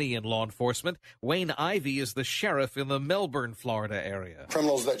by many in law enforcement. Wayne Ivey is the sheriff in the Melbourne, Florida area.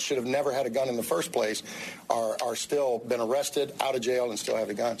 Criminals that should have never had a gun in the first place are still been arrested, out of jail, and still have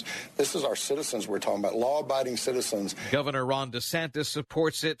the guns. This is our citizens we're talking about, law-abiding citizens. Governor Ron DeSantis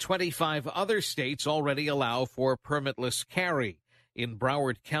supports it. 25 other states already allow for permitless carry. In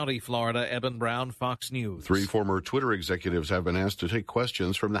Broward County, Florida, Eben Brown, Fox News. 3 former Twitter executives have been asked to take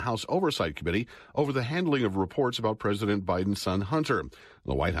questions from the House Oversight Committee over the handling of reports about President Biden's son, Hunter.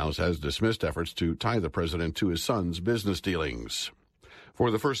 The White House has dismissed efforts to tie the president to his son's business dealings.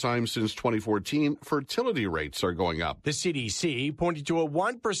 For the first time since 2014, fertility rates are going up. The CDC pointed to a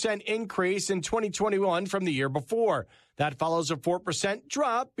 1% increase in 2021 from the year before. That follows a 4%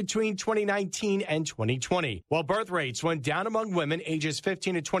 drop between 2019 and 2020. While birth rates went down among women ages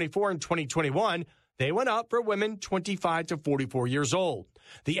 15 to 24 in 2021, they went up for women 25 to 44 years old.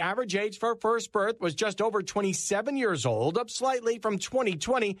 The average age for first birth was just over 27 years old, up slightly from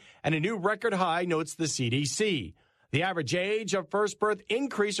 2020, and a new record high, notes the CDC. The average age of first birth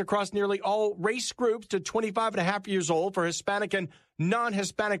increased across nearly all race groups to 25 and a half years old for Hispanic and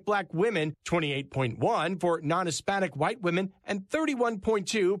non-Hispanic black women, 28.1 for non-Hispanic white women, and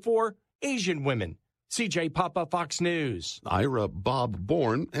 31.2 for Asian women. CJ Papa, Fox News. Ira Bob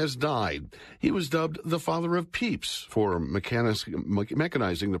Bourne has died. He was dubbed the father of Peeps for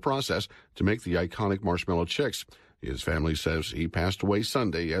mechanizing the process to make the iconic Marshmallow Chicks. His family says he passed away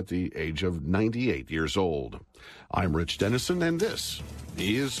Sunday at the age of 98 years old. I'm Rich Dennison, and this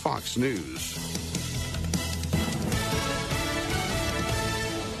is Fox News.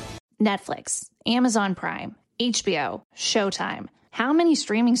 Netflix, Amazon Prime, HBO, Showtime. How many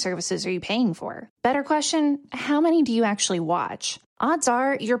streaming services are you paying for? Better question, how many do you actually watch? Odds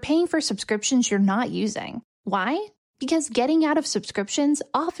are you're paying for subscriptions you're not using. Why? Because getting out of subscriptions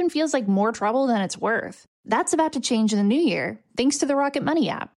often feels like more trouble than it's worth. That's about to change in the new year, thanks to the Rocket Money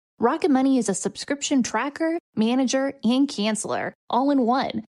app. Rocket Money is a subscription tracker, manager, and canceller, all in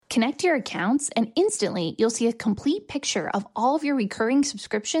one. Connect your accounts, and instantly you'll see a complete picture of all of your recurring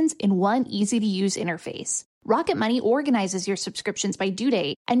subscriptions in one easy-to-use interface. Rocket Money organizes your subscriptions by due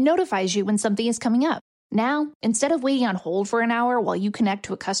date and notifies you when something is coming up. Now, instead of waiting on hold for an hour while you connect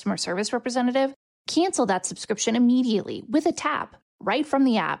to a customer service representative, cancel that subscription immediately with a tap right from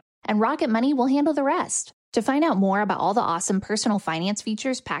the app, and Rocket Money will handle the rest. To find out more about all the awesome personal finance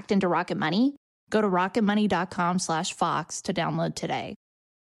features packed into Rocket Money, go to rocketmoney.com/Fox to download today.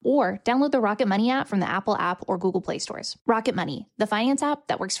 Or download the Rocket Money app from the Apple app or Google Play stores. Rocket Money, the finance app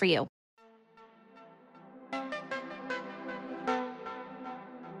that works for you.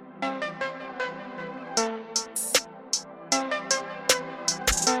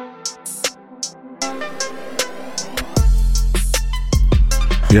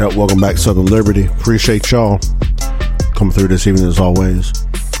 Yeah, welcome back, Southern Liberty. Appreciate y'all coming through this evening as always.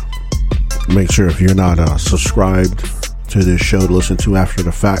 Make sure if you're not subscribed to this show to listen to after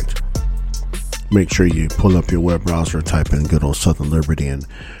the fact, make sure you pull up your web browser, type in good old Southern Liberty, and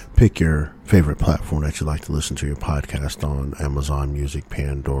pick your favorite platform that you like to listen to your podcast on. Amazon Music,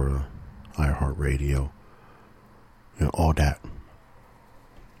 Pandora, iHeartRadio, all that.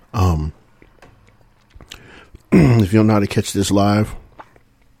 If you don't know how to catch this live,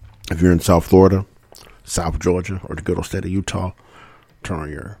 if you're in South Florida, South Georgia, or the good old state of Utah, turn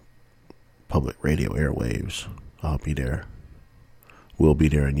on your public radio airwaves. I'll be there. We'll be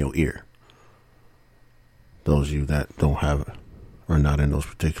there in your ear. Those of you that don't have it or not in those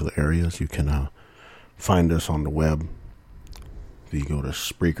particular areas, you can find us on the web You go to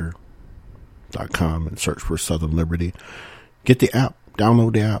Spreaker.com and search for Southern Liberty. Get the app.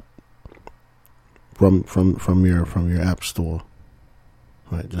 Download the app from your app store.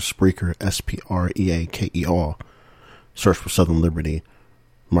 Right, just Spreaker, Spreaker. Search for Southern Liberty.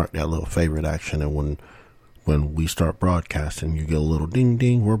 Mark that little favorite action, and when we start broadcasting, you get a little ding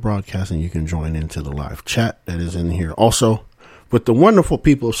ding. We're broadcasting. You can join into the live chat that is in here. Also, with the wonderful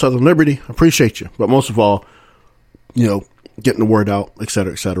people of Southern Liberty, appreciate you. But most of all, getting the word out, et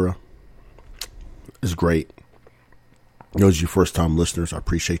cetera, is great. Those are your first time listeners. I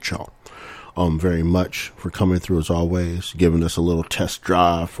appreciate y'all very much for coming through as always, giving us a little test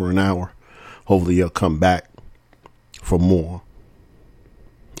drive for an hour. Hopefully you'll come back for more.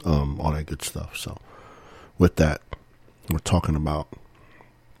 All that good stuff. So with that, we're talking about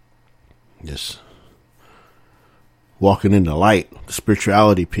this walking in the light, the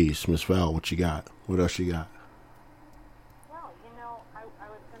spirituality piece. Miss Val, what you got? What else you got? Well, I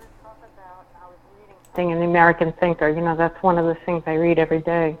was going to talk about, I was reading thing in the American Thinker. That's one of the things I read every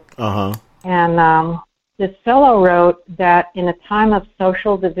day. Uh-huh. And this fellow wrote that in a time of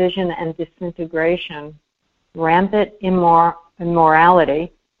social division and disintegration, rampant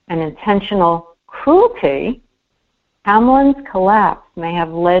immorality, and intentional cruelty, Hamlin's collapse may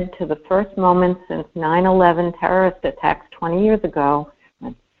have led to the first moment since 9/11 terrorist attacks 20 years ago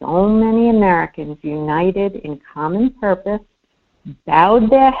when so many Americans united in common purpose, bowed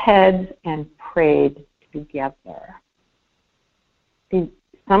their heads, and prayed together. See,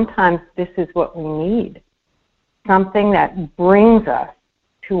 sometimes this is what we need, something that brings us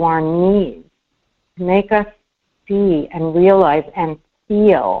to our knees, to make us see and realize and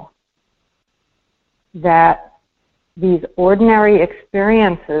feel that these ordinary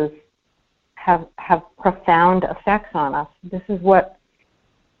experiences have profound effects on us. This is what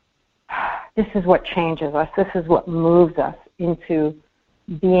changes us. This is what moves us into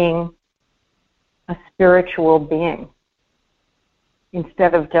being a spiritual being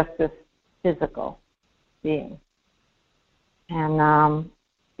instead of just this physical being. And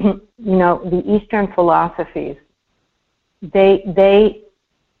the Eastern philosophies, they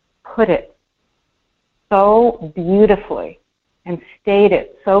put it so beautifully and state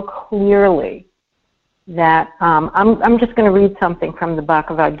it so clearly that I'm just going to read something from the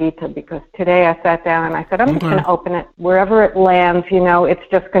Bhagavad Gita, because today I sat down and I said, I'm just going to open it. Wherever it lands, it's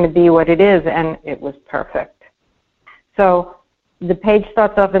just going to be what it is, and it was perfect. So the page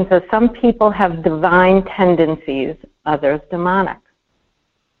starts off and says, some people have divine tendencies, others demonic.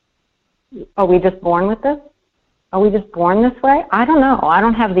 Are we just born with this? Are we just born this way? I don't know. I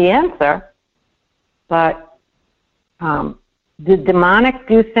don't have the answer. But the demonic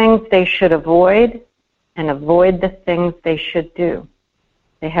do things they should avoid and avoid the things they should do.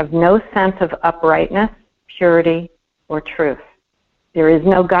 They have no sense of uprightness, purity, or truth. There is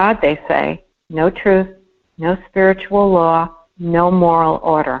no God, they say, no truth, no spiritual law, no moral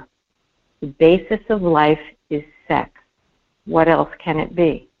order. The basis of life is sex. What else can it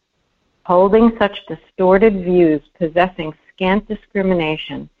be? Holding such distorted views, possessing scant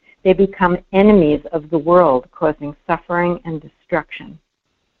discrimination, they become enemies of the world, causing suffering and destruction.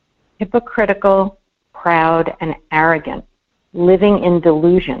 Hypocritical, proud, and arrogant, living in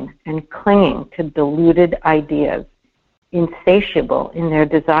delusion and clinging to deluded ideas. Insatiable in their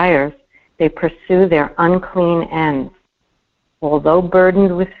desires, they pursue their unclean ends. Although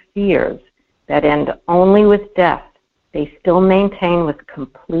burdened with fears that end only with death, they still maintain with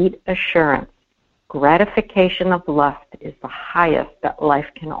complete assurance gratification of lust is the highest that life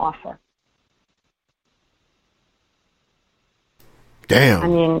can offer. Damn. I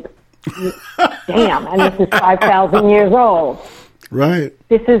mean, damn, and this is 5,000 years old. Right.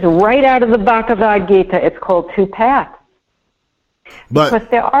 This is right out of the Bhagavad Gita. It's called Two Paths. Because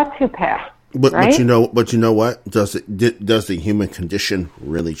there are two paths. But right? but you know what? Does the human condition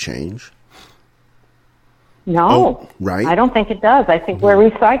really change? No. Oh, right. I don't think it does. I think we're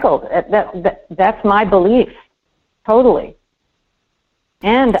recycled. That's my belief. Totally.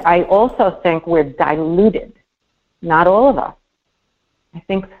 And I also think we're diluted. Not all of us. I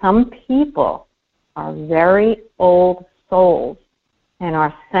think some people are very old souls and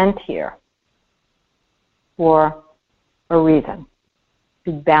are sent here for a reason,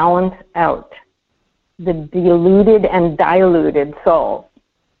 to balance out the deluded and diluted souls.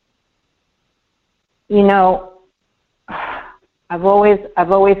 I've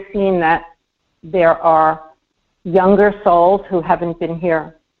always seen that there are younger souls who haven't been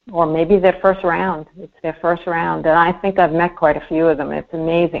here, or maybe their first round. It's their first round, and I think I've met quite a few of them. It's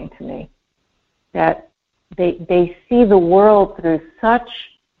amazing to me that they see the world through such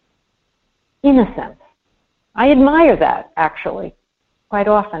innocence. I admire that, actually. quite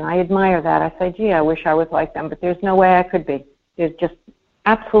often. I admire that. I say, gee, I wish I was like them, but there's no way I could be. There's just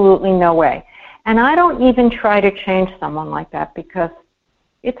absolutely no way. And I don't even try to change someone like that because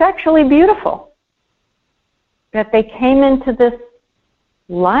it's actually beautiful that they came into this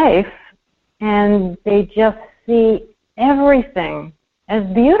life and they just see everything as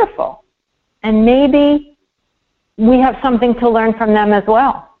beautiful. And maybe we have something to learn from them as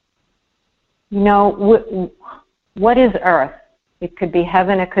well. You know, what is earth? It could be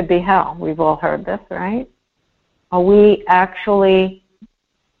heaven, it could be hell. We've all heard this, right? Are we actually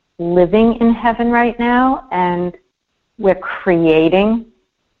living in heaven right now and we're creating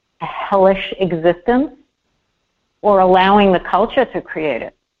a hellish existence or allowing the culture to create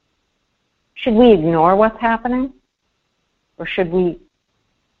it? Should we ignore what's happening or should we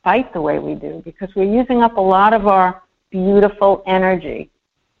fight the way we do? Because we're using up a lot of our beautiful energy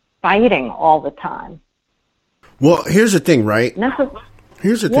fighting all the time. Well, here's the thing, right?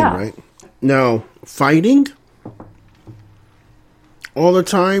 Here's the thing, right? Now, fighting all the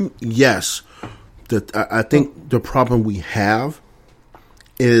time, yes. I think the problem we have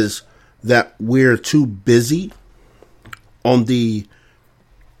is that we're too busy on the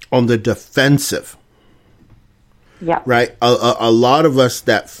defensive. Yeah. Right? A lot of us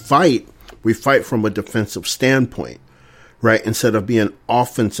that fight, we fight from a defensive standpoint, right? Instead of being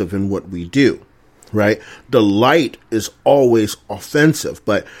offensive in what we do. Right, the light is always offensive,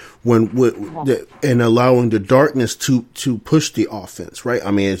 but and allowing the darkness to push the offense, right?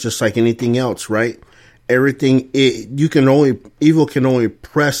 I mean, it's just like anything else, right? Evil can only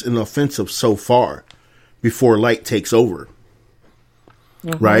press an offensive so far before light takes over,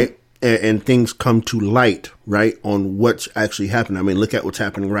 right? And things come to light, right, on what's actually happening. I mean, look at what's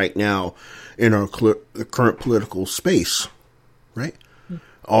happening right now in our current political space, right?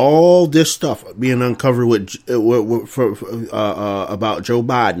 All this stuff being uncovered about Joe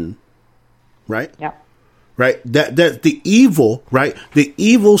Biden, right? Yeah. Right. That the evil, right? The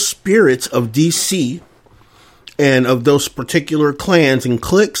evil spirits of DC and of those particular clans and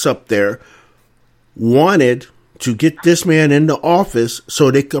cliques up there wanted to get this man into office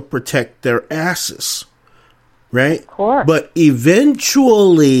so they could protect their asses, right? Of course. But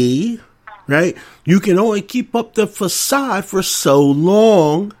eventually, right, you can only keep up the facade for so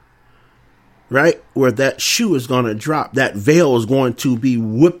long, right, where that shoe is going to drop. That veil is going to be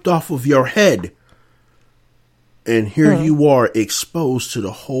whipped off of your head. And here you are exposed to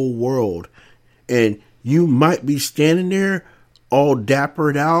the whole world. And you might be standing there all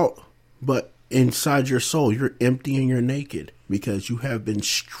dappered out, but inside your soul, you're empty and you're naked because you have been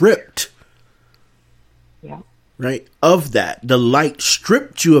stripped. Yeah. Right? Of that. The light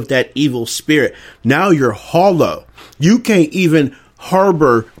stripped you of that evil spirit. Now you're hollow. You can't even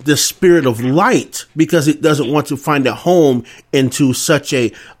harbor the spirit of light because it doesn't want to find a home into such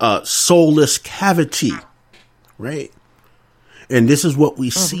a soulless cavity. Right? And this is what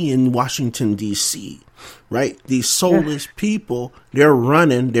we see in Washington, D.C. Right? These soulless people, they're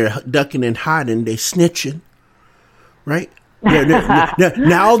running, they're ducking and hiding, they're snitching. Right?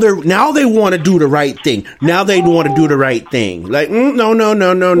 Now they want to do the right thing. Now they want to do the right thing. Like, no.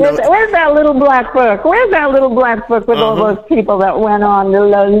 Where's that little black book? Where's that little black book with all those people that went on the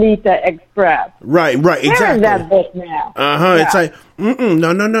Lolita Express? Right, exactly. Where is that book now? Yeah. It's like,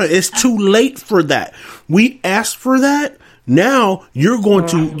 no. It's too late for that. We asked for that. Now you're going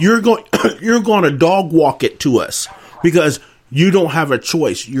to dog walk it to us because you don't have a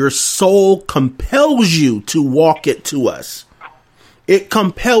choice. Your soul compels you to walk it to us. It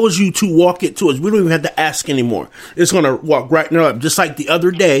compels you to walk it to us. We don't even have to ask anymore. It's going to walk right now up. Just like the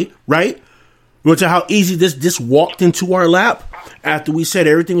other day, right? You want to know how easy this walked into our lap? After we said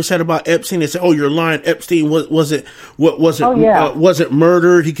everything was said about Epstein, they said, "Oh, you're lying. Epstein wasn't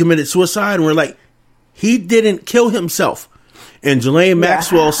murdered. He committed suicide." And we're like, he didn't kill himself. And Ghislaine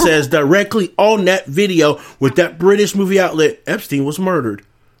Maxwell says directly on that video with that British movie outlet, Epstein was murdered.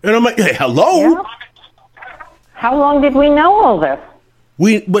 And I'm like, hey, hello? Yeah. How long did we know all this?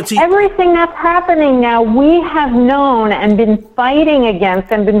 Everything that's happening now, we have known and been fighting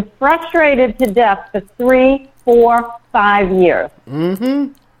against and been frustrated to death for 3, 4, 5 years.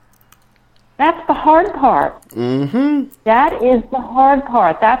 Mm-hmm. That's the hard part. Mm-hmm. That is the hard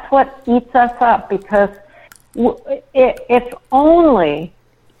part. That's what eats us up because if only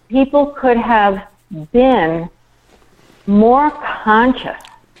people could have been more conscious,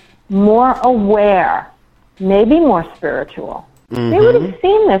 more aware, maybe more spiritual. Mm-hmm. They would have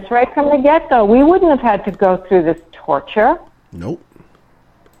seen this right from the get-go. We wouldn't have had to go through this torture. Nope.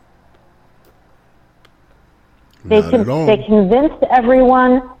 They convinced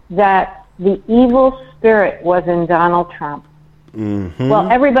everyone that the evil spirit was in Donald Trump. Mm-hmm. Well,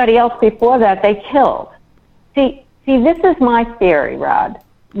 everybody else before that, they killed. See, this is my theory, Rod.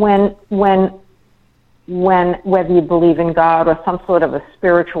 When whether you believe in God or some sort of a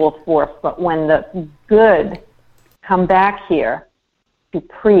spiritual force, but when the good come back here to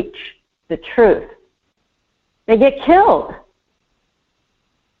preach the truth, they get killed.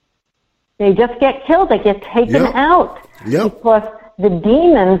 They just get killed. They get taken out because the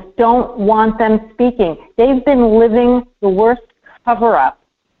demons don't want them speaking. They've been living the worst cover-up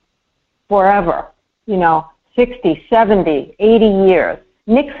forever, 60, 70, 80 years.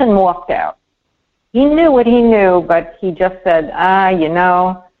 Nixon walked out. He knew what he knew, but he just said, I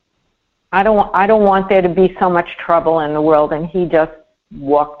don't want there to be so much trouble in the world, and he just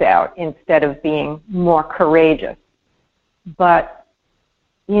walked out instead of being more courageous. But,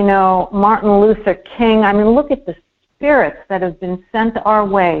 Martin Luther King, look at the spirits that have been sent our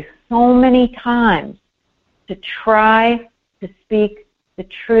way so many times to try to speak the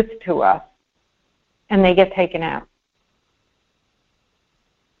truth to us, and they get taken out.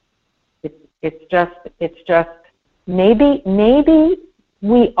 It's just maybe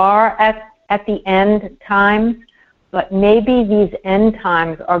we are at the end times, but maybe these end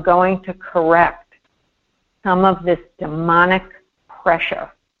times are going to correct some of this demonic pressure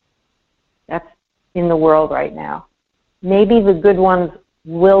that's in the world right now. Maybe the good ones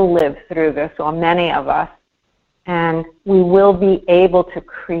will live through this, or many of us, and we will be able to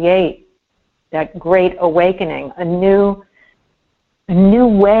create that great awakening, a new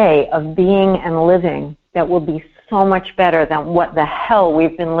way of being and living that will be so much better than what the hell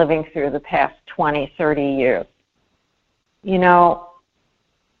we've been living through the past 20, 30 years. And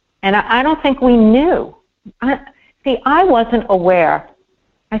I don't think we knew. I wasn't aware.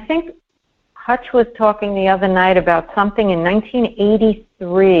 I think Hutch was talking the other night about something in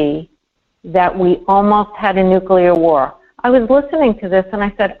 1983 that we almost had a nuclear war. I was listening to this and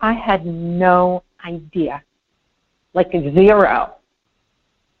I said, I had no idea, like zero,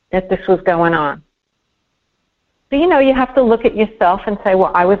 that this was going on. So, you have to look at yourself and say,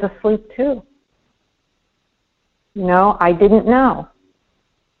 well, I was asleep too. I didn't know.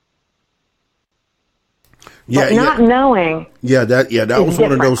 Yeah, but not knowing. Yeah, that was different.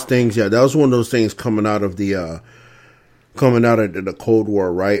 One of those things. Yeah, that was one of those things coming out of the Cold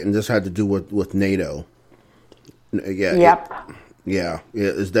War, right? And this had to do with NATO. Yeah. Yep.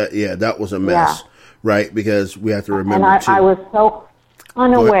 That was a mess, right? Because we have to remember. And I was so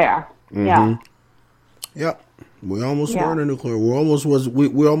unaware. Mm-hmm. Yeah. Yep. We almost were in a nuclear war.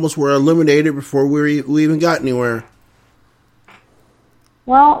 We almost were eliminated before we even got anywhere.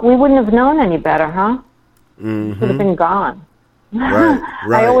 Well, we wouldn't have known any better, huh? Mm-hmm. Would have been gone.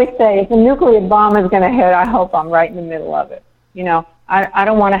 Right. I always say, if a nuclear bomb is going to hit, I hope I'm right in the middle of it. I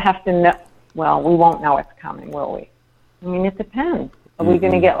don't want to have to know. Well, we won't know it's coming, will we? It depends. Are we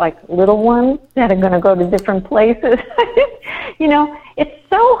going to get like little ones that are going to go to different places? It's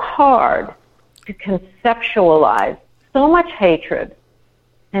so hard to conceptualize so much hatred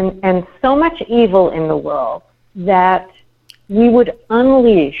and so much evil in the world that we would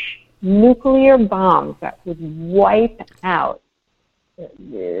unleash nuclear bombs that would wipe out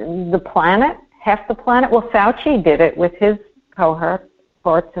the planet, half the planet. Well, Fauci did it with his cohorts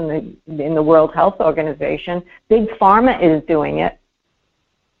in the World Health Organization. Big Pharma is doing it.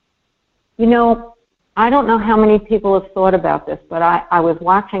 I don't know how many people have thought about this, but I was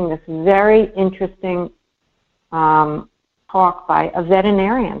watching this very interesting talk by a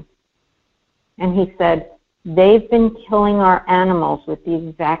veterinarian, and he said, they've been killing our animals with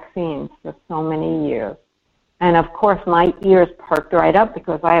these vaccines for so many years. And of course, my ears perked right up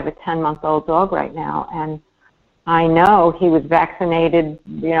because I have a 10-month-old dog right now, and I know he was vaccinated,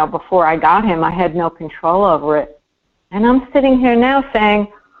 before I got him. I had no control over it. And I'm sitting here now saying,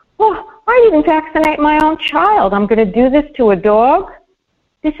 well, I didn't vaccinate my own child. I'm going to do this to a dog?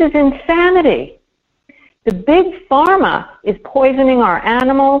 This is insanity. The big pharma is poisoning our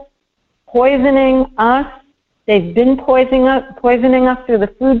animals, poisoning us. They've been poisoning us through the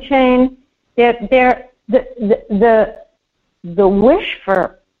food chain. The wish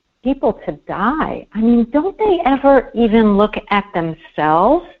for people to die. Don't they ever even look at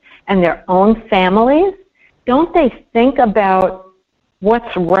themselves and their own families? Don't they think about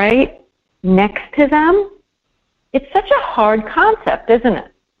what's right next to them? It's such a hard concept, isn't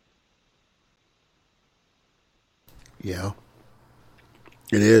it? Yeah,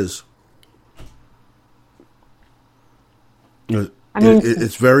 it is.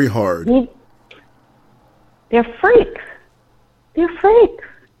 It's very hard. They're freaks. They're freaks.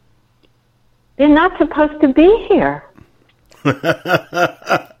 They're not supposed to be here. We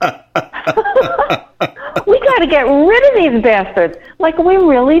got to get rid of these bastards. Like, we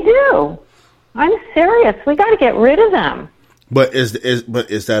really do. I'm serious. We got to get rid of them. But is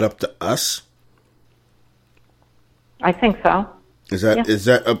that up to us? I think so.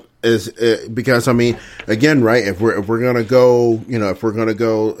 Because I mean, again, right? If we're gonna go,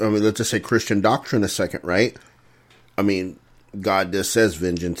 I mean, let's just say Christian doctrine a second, right? I mean, God just says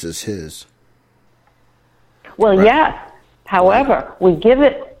vengeance is His. Well, right? Yes. However, we give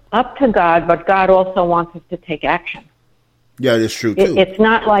it up to God, but God also wants us to take action. Yeah, that's true too. It's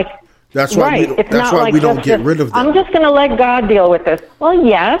not like that's why we don't get rid of them. I'm just going to let God deal with this. Well,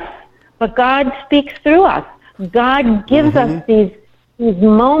 yes, but God speaks through us. God gives us these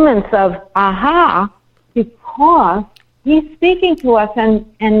moments of aha, because He's speaking to us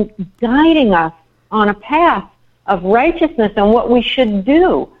and guiding us on a path of righteousness and what we should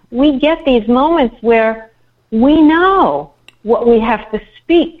do. We get these moments where we know what we have to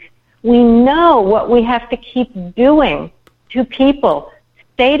speak. We know what we have to keep doing to people,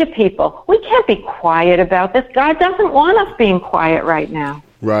 say to people. We can't be quiet about this. God doesn't want us being quiet right now.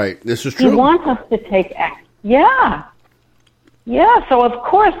 Right. This is true. He wants us to take action. Yeah. Yeah. So of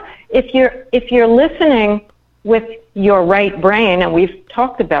course, if you're listening with your right brain, and we've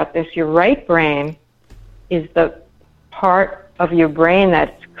talked about this, your right brain is the part of your brain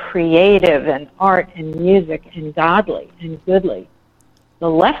that's creative and art and music and godly and goodly. The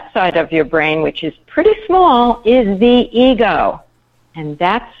left side of your brain, which is pretty small, is the ego. And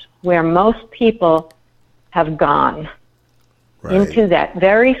that's where most people have gone. Right. Into that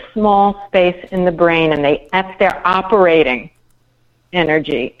very small space in the brain, and that's their operating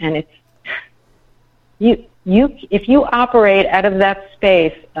energy. And it's if you operate out of that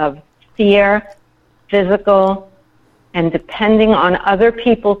space of fear, physical, and depending on other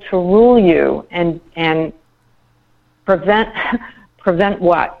people to rule you and prevent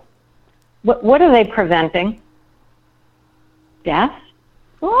what? What are they preventing? Death?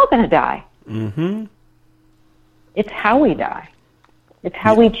 We're all going to die. Mm-hmm. It's how we die. It's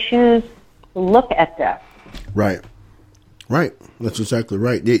how we choose to look at death. Right. Right. That's exactly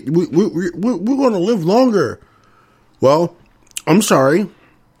right. We're going to live longer. Well, I'm sorry,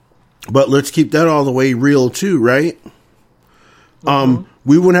 but let's keep that all the way real too, right? Mm-hmm.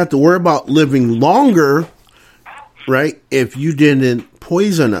 We wouldn't have to worry about living longer, right, if you didn't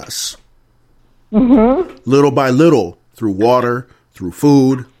poison us. Mm-hmm. Little by little, through water, through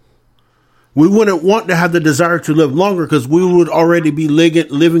food. We wouldn't want to have the desire to live longer because we would already be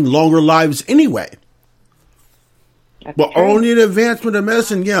living longer lives anyway. That's but true. Only the advancement of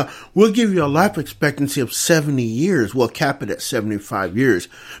medicine, we'll give you a life expectancy of 70 years. We'll cap it at 75 years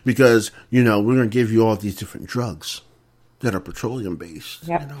because, we're going to give you all these different drugs that are petroleum based,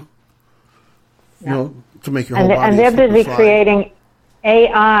 yep. To make your whole body. And they're busy creating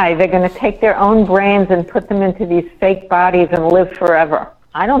AI. They're going to take their own brains and put them into these fake bodies and live forever.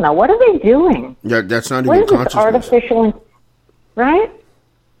 I don't know. What are they doing? Yeah, that's not even consciousness. Artificial, right?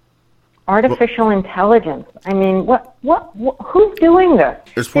 Artificial intelligence. I mean, what? Who's doing this?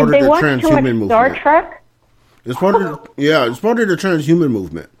 It's part of the transhuman movement. Star Trek? It's part of it's part of the transhuman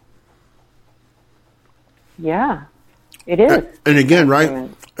movement. Yeah, it is. And again, right?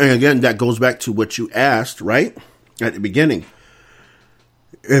 And again, that goes back to what you asked, right? At the beginning.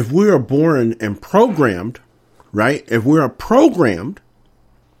 If we are born and programmed, right? If we are programmed,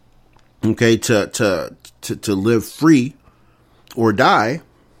 okay, to live free or die,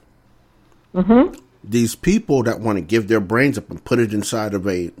 mm-hmm. These people that want to give their brains up and put it inside of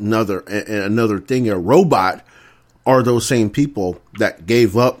another thing, a robot, are those same people that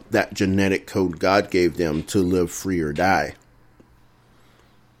gave up that genetic code God gave them to live free or die.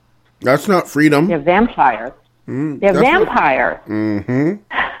 That's not freedom. They're vampires. They're vampires. Mm-hmm.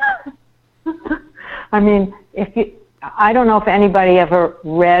 I mean, I don't know if anybody ever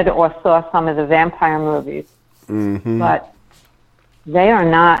read or saw some of the vampire movies, mm-hmm. but they are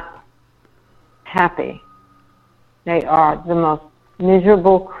not happy. They are the most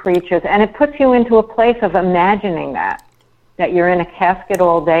miserable creatures, and it puts you into a place of imagining that you're in a casket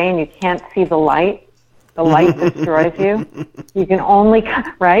all day and you can't see the light. The light destroys you. You can only,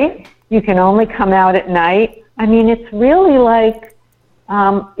 right? You can only come out at night. I mean, it's really like,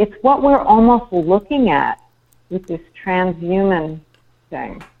 it's what we're almost looking at with this transhuman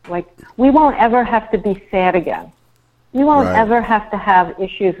thing. Like, we won't ever have to be sad again. We won't ever have to have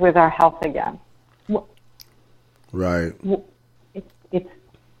issues with our health again. Right.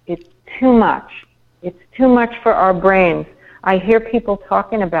 It's too much. It's too much for our brains. I hear people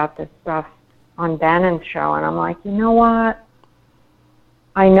talking about this stuff on Bannon's show, and I'm like, you know what?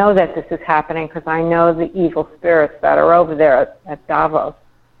 I know that this is happening because I know the evil spirits that are over there at Davos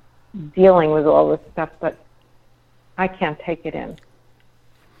dealing with all this stuff, but I can't take it in.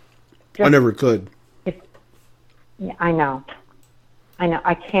 I never could. Yeah, I know.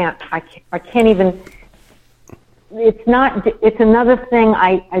 I can't even. It's another thing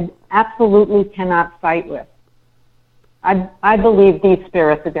I absolutely cannot fight with. I believe these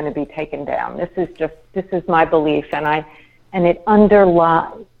spirits are going to be taken down. This is my belief, and it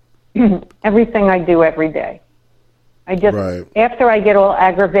underlies everything I do every day. After I get all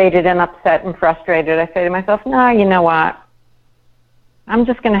aggravated and upset and frustrated, I say to myself, no, you know what? I'm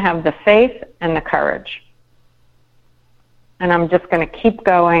just going to have the faith and the courage. And I'm just going to keep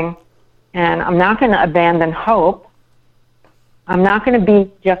going, and I'm not going to abandon hope. I'm not going to be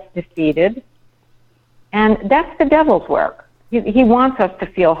just defeated. And that's the devil's work. He wants us to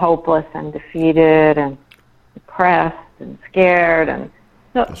feel hopeless and defeated and depressed and scared. And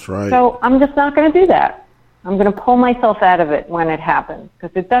that's right. So I'm just not going to do that. I'm going to pull myself out of it when it happens,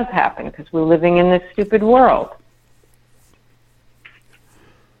 because it does happen, because we're living in this stupid world.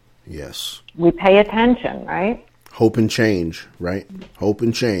 Yes. We pay attention, right? Hope and change, right? Hope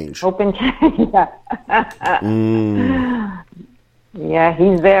and change. Hope and change. Yeah,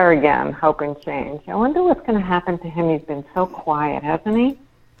 he's there again, hope and change. I wonder what's going to happen to him. He's been so quiet, hasn't he?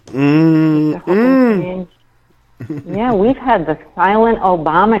 Yeah, we've had the silent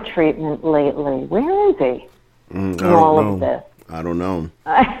Obama treatment lately. Where is he in all of this? I don't know.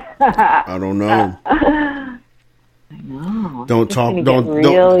 I don't know. I know. Don't talk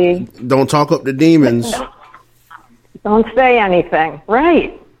up the demons. Don't say anything.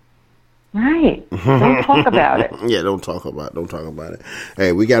 Right. Don't talk about it. Yeah, don't talk about it.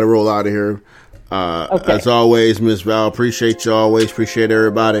 Hey, we got to roll out of here. Okay. As always, Ms. Val, appreciate you always. Appreciate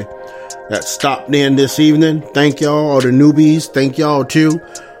everybody that stopped in this evening. Thank y'all, all the newbies. Thank y'all too.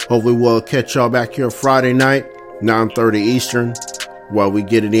 Hopefully we'll catch y'all back here Friday night, 9:30 Eastern. While we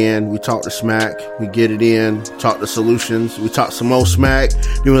get it in, we talk the smack. We get it in, talk the solutions. We talk some more smack.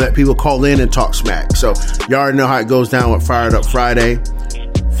 Then we let people call in and talk smack. So y'all already know how it goes down with Fired Up Friday.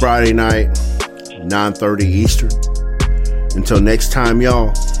 Friday night, 9:30 Eastern. Until next time,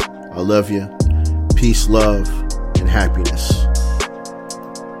 y'all, I love you. Peace, love, and happiness.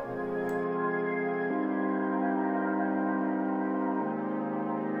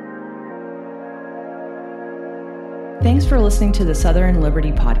 Thanks for listening to the Southern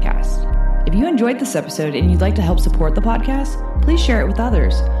Liberty Podcast. If you enjoyed this episode and you'd like to help support the podcast, please share it with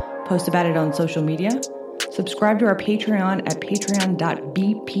others. Post about it on social media. Subscribe to our Patreon at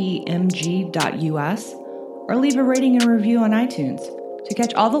patreon.bpmg.us or leave a rating and review on iTunes. To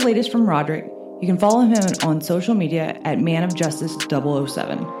catch all the latest from Roderick, you can follow him on social media at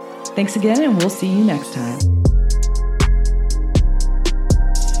manofjustice007. Thanks again, and we'll see you next time.